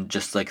was even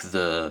just like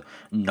the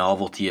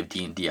novelty of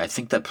D&D. I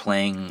think that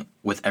playing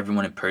with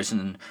everyone in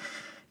person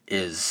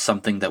is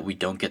something that we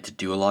don't get to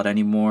do a lot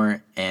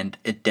anymore, and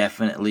it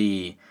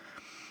definitely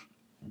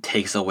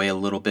takes away a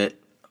little bit.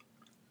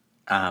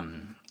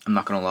 I'm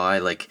not gonna lie,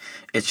 like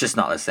it's just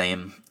not the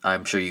same.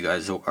 I'm sure you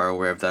guys are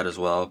aware of that as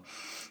well.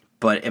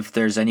 But if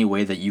there's any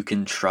way that you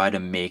can try to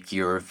make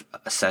your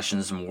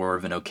sessions more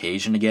of an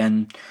occasion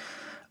again,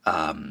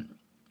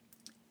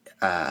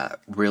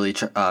 really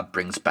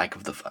brings back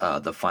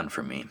the fun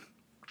for me.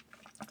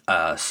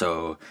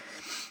 So,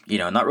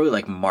 not really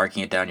like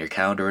marking it down your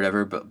calendar or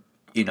whatever, but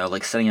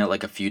like setting out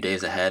like a few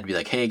days ahead, be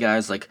like, hey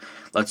guys, like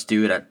let's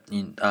do it at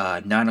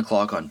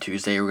 9:00 on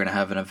Tuesday. We're gonna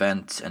have an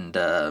event, and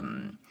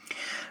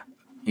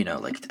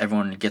like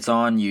everyone gets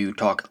on. You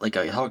talk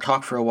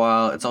talk for a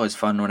while. It's always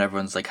fun when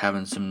everyone's like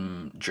having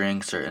some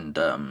drinks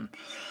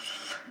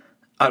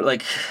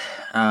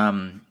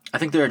I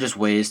think there are just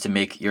ways to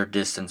make your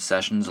distance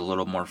sessions a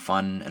little more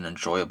fun and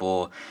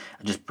enjoyable,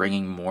 and just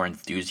bringing more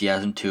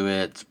enthusiasm to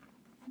it.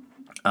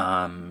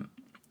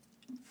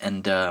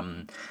 And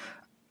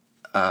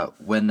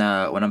when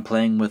I'm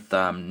playing with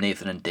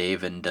Nathan and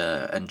Dave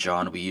and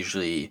John, we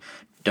usually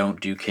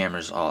don't do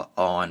cameras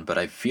on, but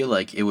I feel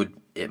like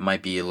it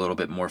might be a little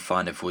bit more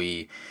fun if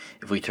we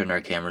turned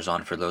our cameras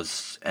on for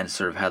those and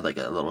sort of had like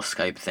a little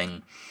Skype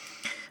thing.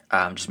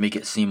 Just make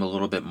it seem a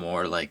little bit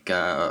more like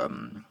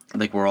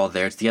we're all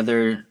there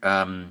together.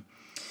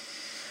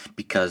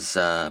 Because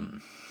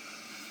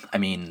I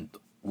mean,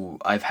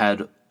 I've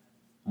had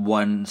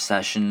one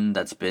session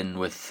that's been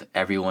with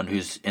everyone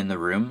who's in the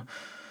room.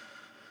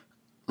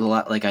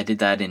 Like I did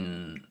that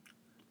in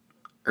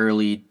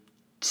early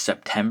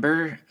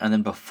September, and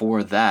then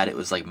before that it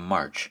was like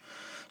March.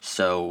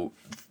 So,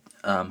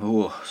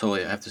 so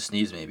wait, I have to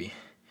sneeze maybe.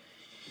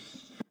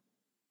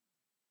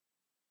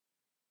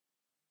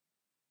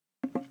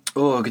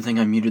 Oh, good thing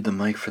I muted the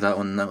mic for that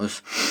one. That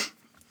was,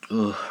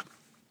 ugh.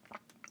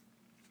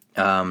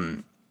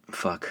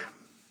 Fuck.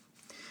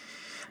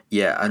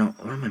 Yeah, I don't.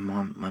 What are my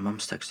mom? My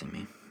mom's texting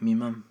me. Me,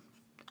 mom.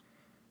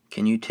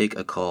 Can you take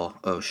a call?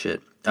 Oh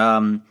shit.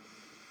 Uh.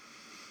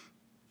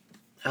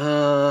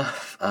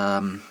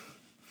 Um.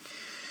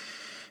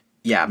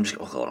 Yeah, I'm just.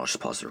 Hold on. I'll just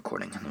pause the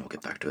recording and then we'll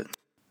get back to it.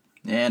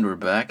 And we're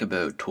back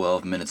about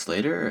 12 minutes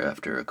later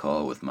after a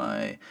call with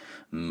my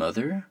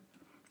mother.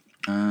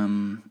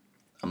 I'm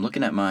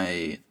looking at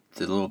the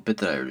little bit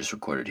that I just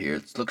recorded here.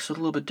 It looks a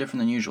little bit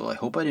different than usual. I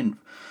hope I didn't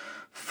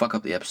fuck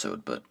up the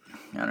episode, but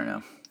I don't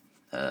know.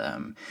 Yeah,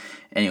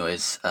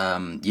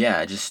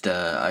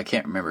 I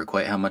can't remember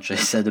quite how much I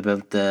said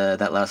about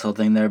that last whole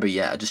thing there, but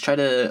yeah, just try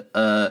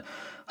to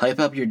hype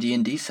up your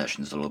D&D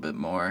sessions a little bit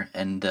more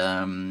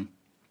and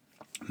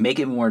make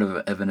it more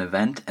of an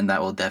event, and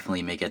that will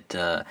definitely make it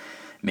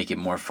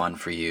more fun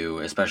for you,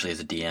 especially as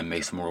a DM.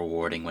 Makes it more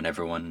rewarding when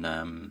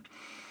everyone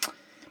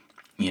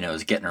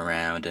is getting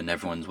around and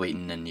everyone's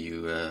waiting, and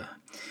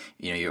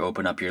you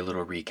open up your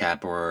little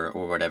recap or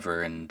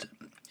whatever, and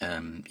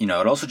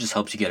it also just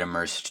helps you get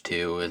immersed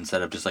too,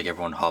 instead of just like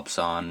everyone hops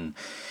on,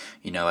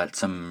 at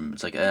some,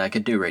 it's like, I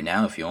could do it right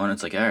now if you want.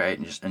 It's like, all right,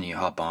 and you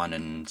hop on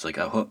and it's like,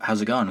 oh,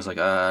 how's it going? It's like,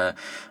 I'm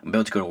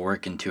about to go to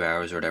work in 2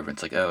 hours or whatever.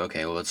 It's like, oh,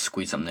 okay, well, let's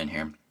squeeze something in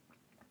here.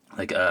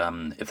 Like,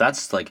 if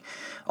that's like,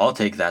 I'll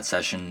take that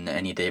session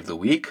any day of the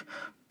week,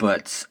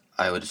 but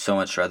I would so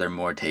much rather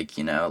more take,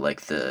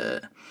 like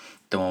the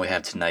one we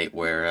have tonight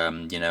where,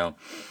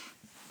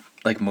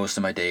 like most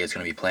of my day is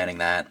going to be planning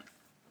that.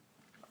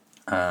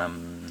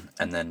 And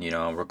then,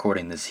 I'm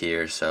recording this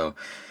here, so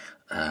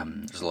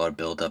there's a lot of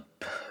build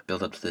up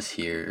to this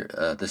year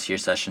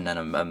session,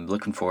 and I'm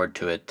looking forward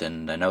to it,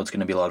 and I know it's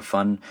going to be a lot of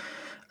fun.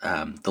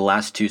 The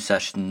last two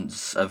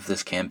sessions of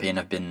this campaign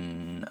have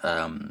been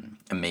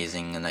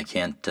amazing, and I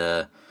can't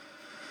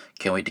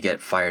wait to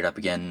get fired up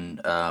again.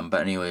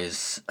 But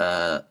anyways,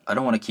 I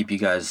don't want to keep you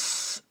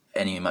guys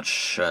any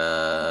much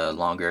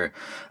longer.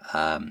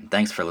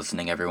 Thanks for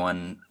listening,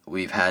 everyone.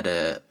 We've had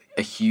a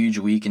huge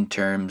week in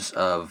terms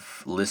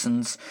of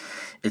listens.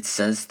 It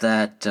says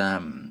that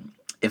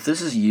if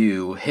this is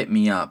you, hit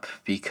me up,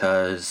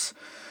 because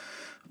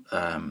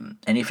and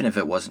even if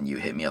it wasn't you,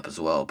 hit me up as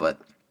well.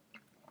 But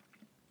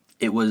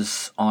it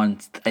was on,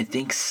 I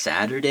think,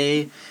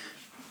 Saturday.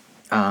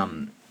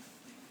 I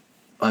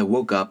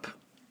woke up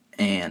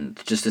and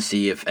just to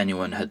see if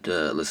anyone had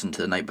listened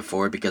to the night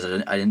before, because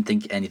I didn't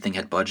think anything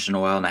had budged in a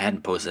while, and I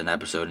hadn't posted an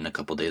episode in a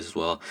couple days as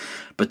well.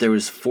 But there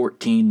was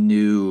 14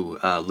 new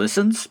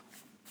listens.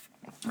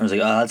 I was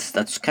like, oh,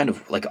 that's kind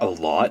of like a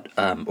lot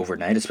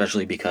overnight,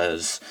 especially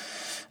because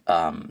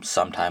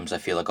sometimes I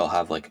feel like I'll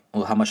have like,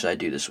 well, how much did I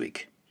do this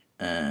week?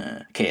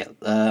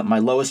 My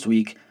lowest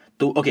week.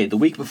 The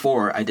week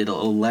before I did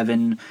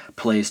 11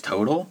 plays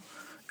total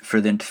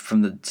from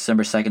the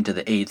December 2nd to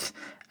the 8th,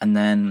 and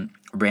then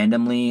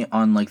randomly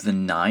on like the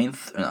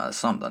 9th, no,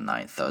 it's not the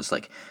 9th, that was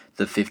like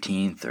the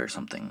 15th or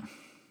something.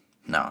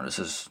 No, this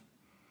was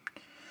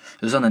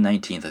on the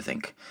 19th, I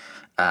think.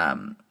 I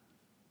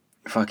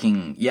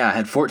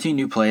had 14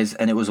 new plays,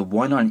 and it was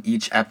one on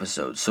each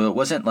episode, so it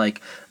wasn't like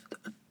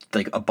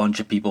a bunch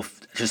of people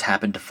just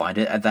happened to find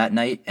it at that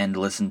night and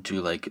listen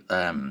to like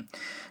a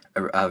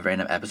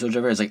random episode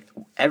of it. It's like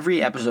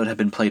every episode had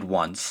been played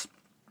once.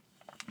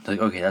 It's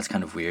like, okay, that's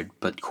kind of weird,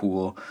 but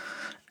cool.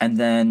 And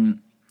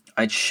then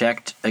I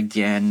checked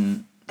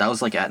again. That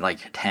was like at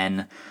like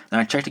 10. Then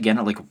I checked again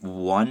at like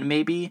 1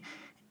 maybe,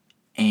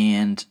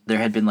 and there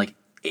had been like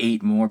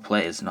 8 more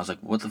plays, and I was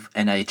like, what the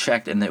and I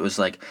checked, and it was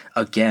like,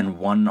 again,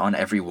 1 on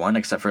every one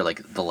except for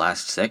like the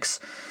last 6.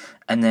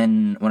 And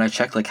then when I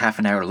checked like half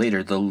an hour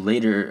later, the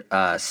later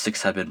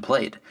 6 had been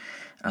played.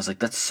 I was like,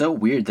 that's so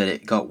weird that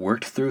it got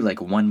worked through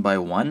like one by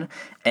one,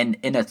 and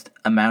in an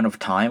amount of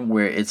time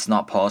where it's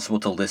not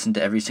possible to listen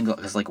to every single,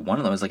 because like one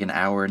of them was like an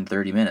hour and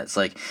 30 minutes.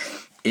 Like,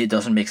 it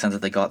doesn't make sense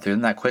that they got through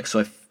them that quick.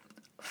 So I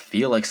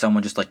feel like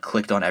someone just like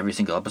clicked on every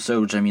single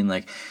episode, which, I mean,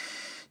 like,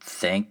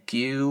 thank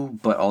you,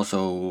 but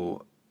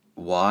also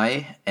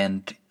why?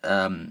 And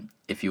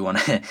if you want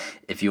to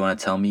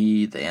tell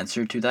me the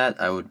answer to that,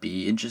 I would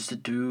be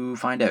interested to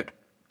find out.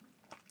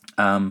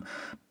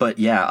 But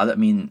yeah, I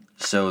mean,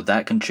 so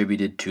that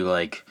contributed to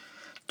like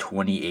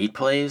 28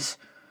 plays,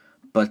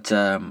 But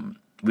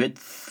we had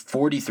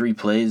 43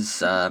 plays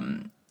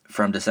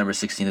from December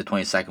 16th to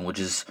 22nd, which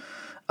is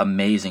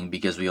amazing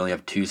because we only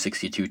have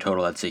 262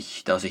 total. That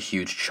was a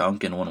huge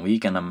chunk in 1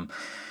 week, and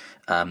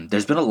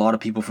there's been a lot of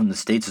people from the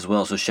States as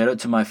well. So shout out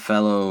to my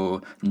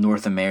fellow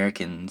North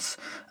Americans.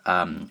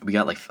 We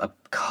got like a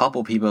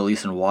couple people at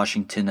least in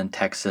Washington and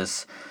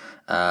Texas.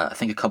 I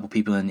think a couple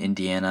people in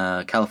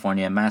Indiana,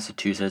 California,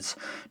 Massachusetts,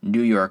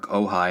 New York,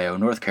 Ohio,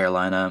 North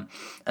Carolina.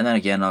 And then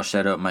again, I'll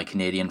shout out my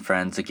Canadian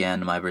friends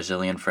again, my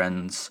Brazilian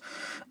friends,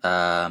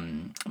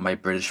 my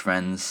British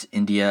friends,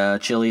 India,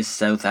 Chile,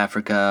 South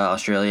Africa,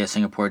 Australia,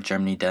 Singapore,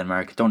 Germany,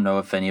 Denmark. Don't know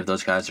if any of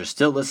those guys are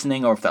still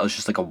listening or if that was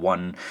just like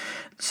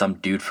some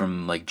dude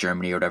from like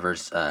Germany or whatever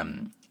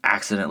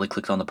accidentally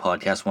clicked on the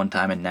podcast one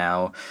time, and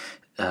now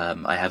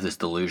I have this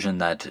delusion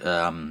that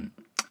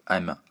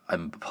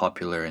I'm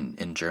popular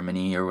in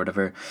Germany or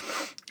whatever.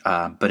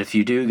 But if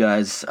you do,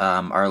 guys,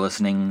 are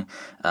listening,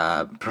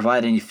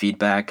 provide any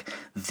feedback.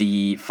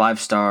 The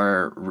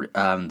 5-star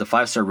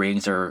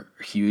ratings are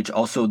huge.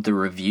 Also, the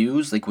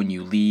reviews, like when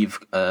you leave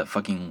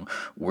fucking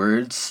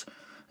words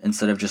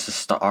instead of just a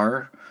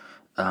star,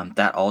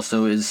 that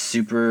also is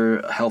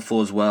super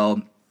helpful as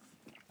well.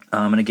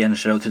 And again,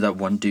 shout out to that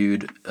one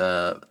dude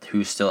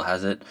who still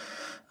has it.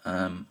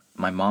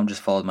 My mom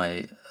just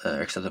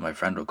accepted my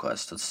friend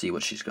request. Let's see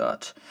what she's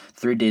got.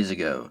 3 days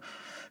ago,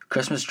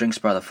 Christmas drinks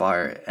by the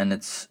fire, and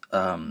it's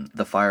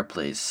the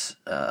fireplace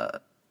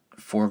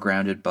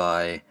foregrounded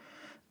by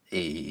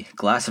a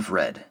glass of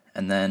red.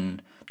 And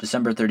then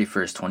December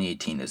 31st,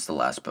 2018 is the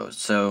last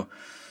post. So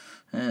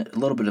a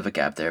little bit of a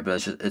gap there,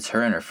 but it's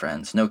her and her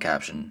friends. No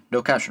caption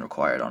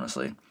required,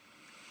 honestly.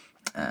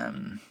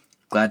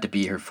 Glad to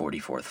be her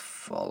 44th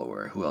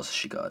follower. Who else has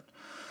she got?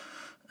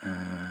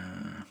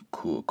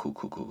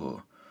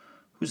 Cool.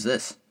 Who's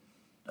this?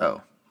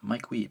 Oh,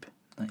 Mike Weeb.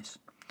 Nice.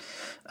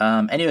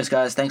 Anyways,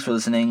 guys, thanks for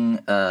listening.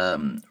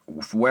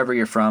 Wherever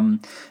you're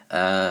from,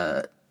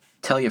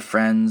 tell your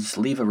friends,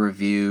 leave a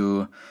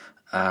review,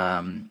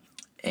 and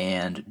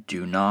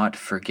do not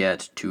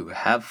forget to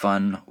have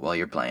fun while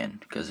you're playing.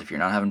 Because if you're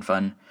not having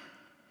fun,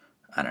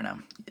 I don't know,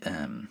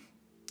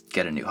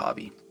 get a new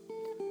hobby.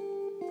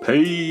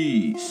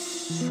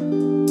 Peace.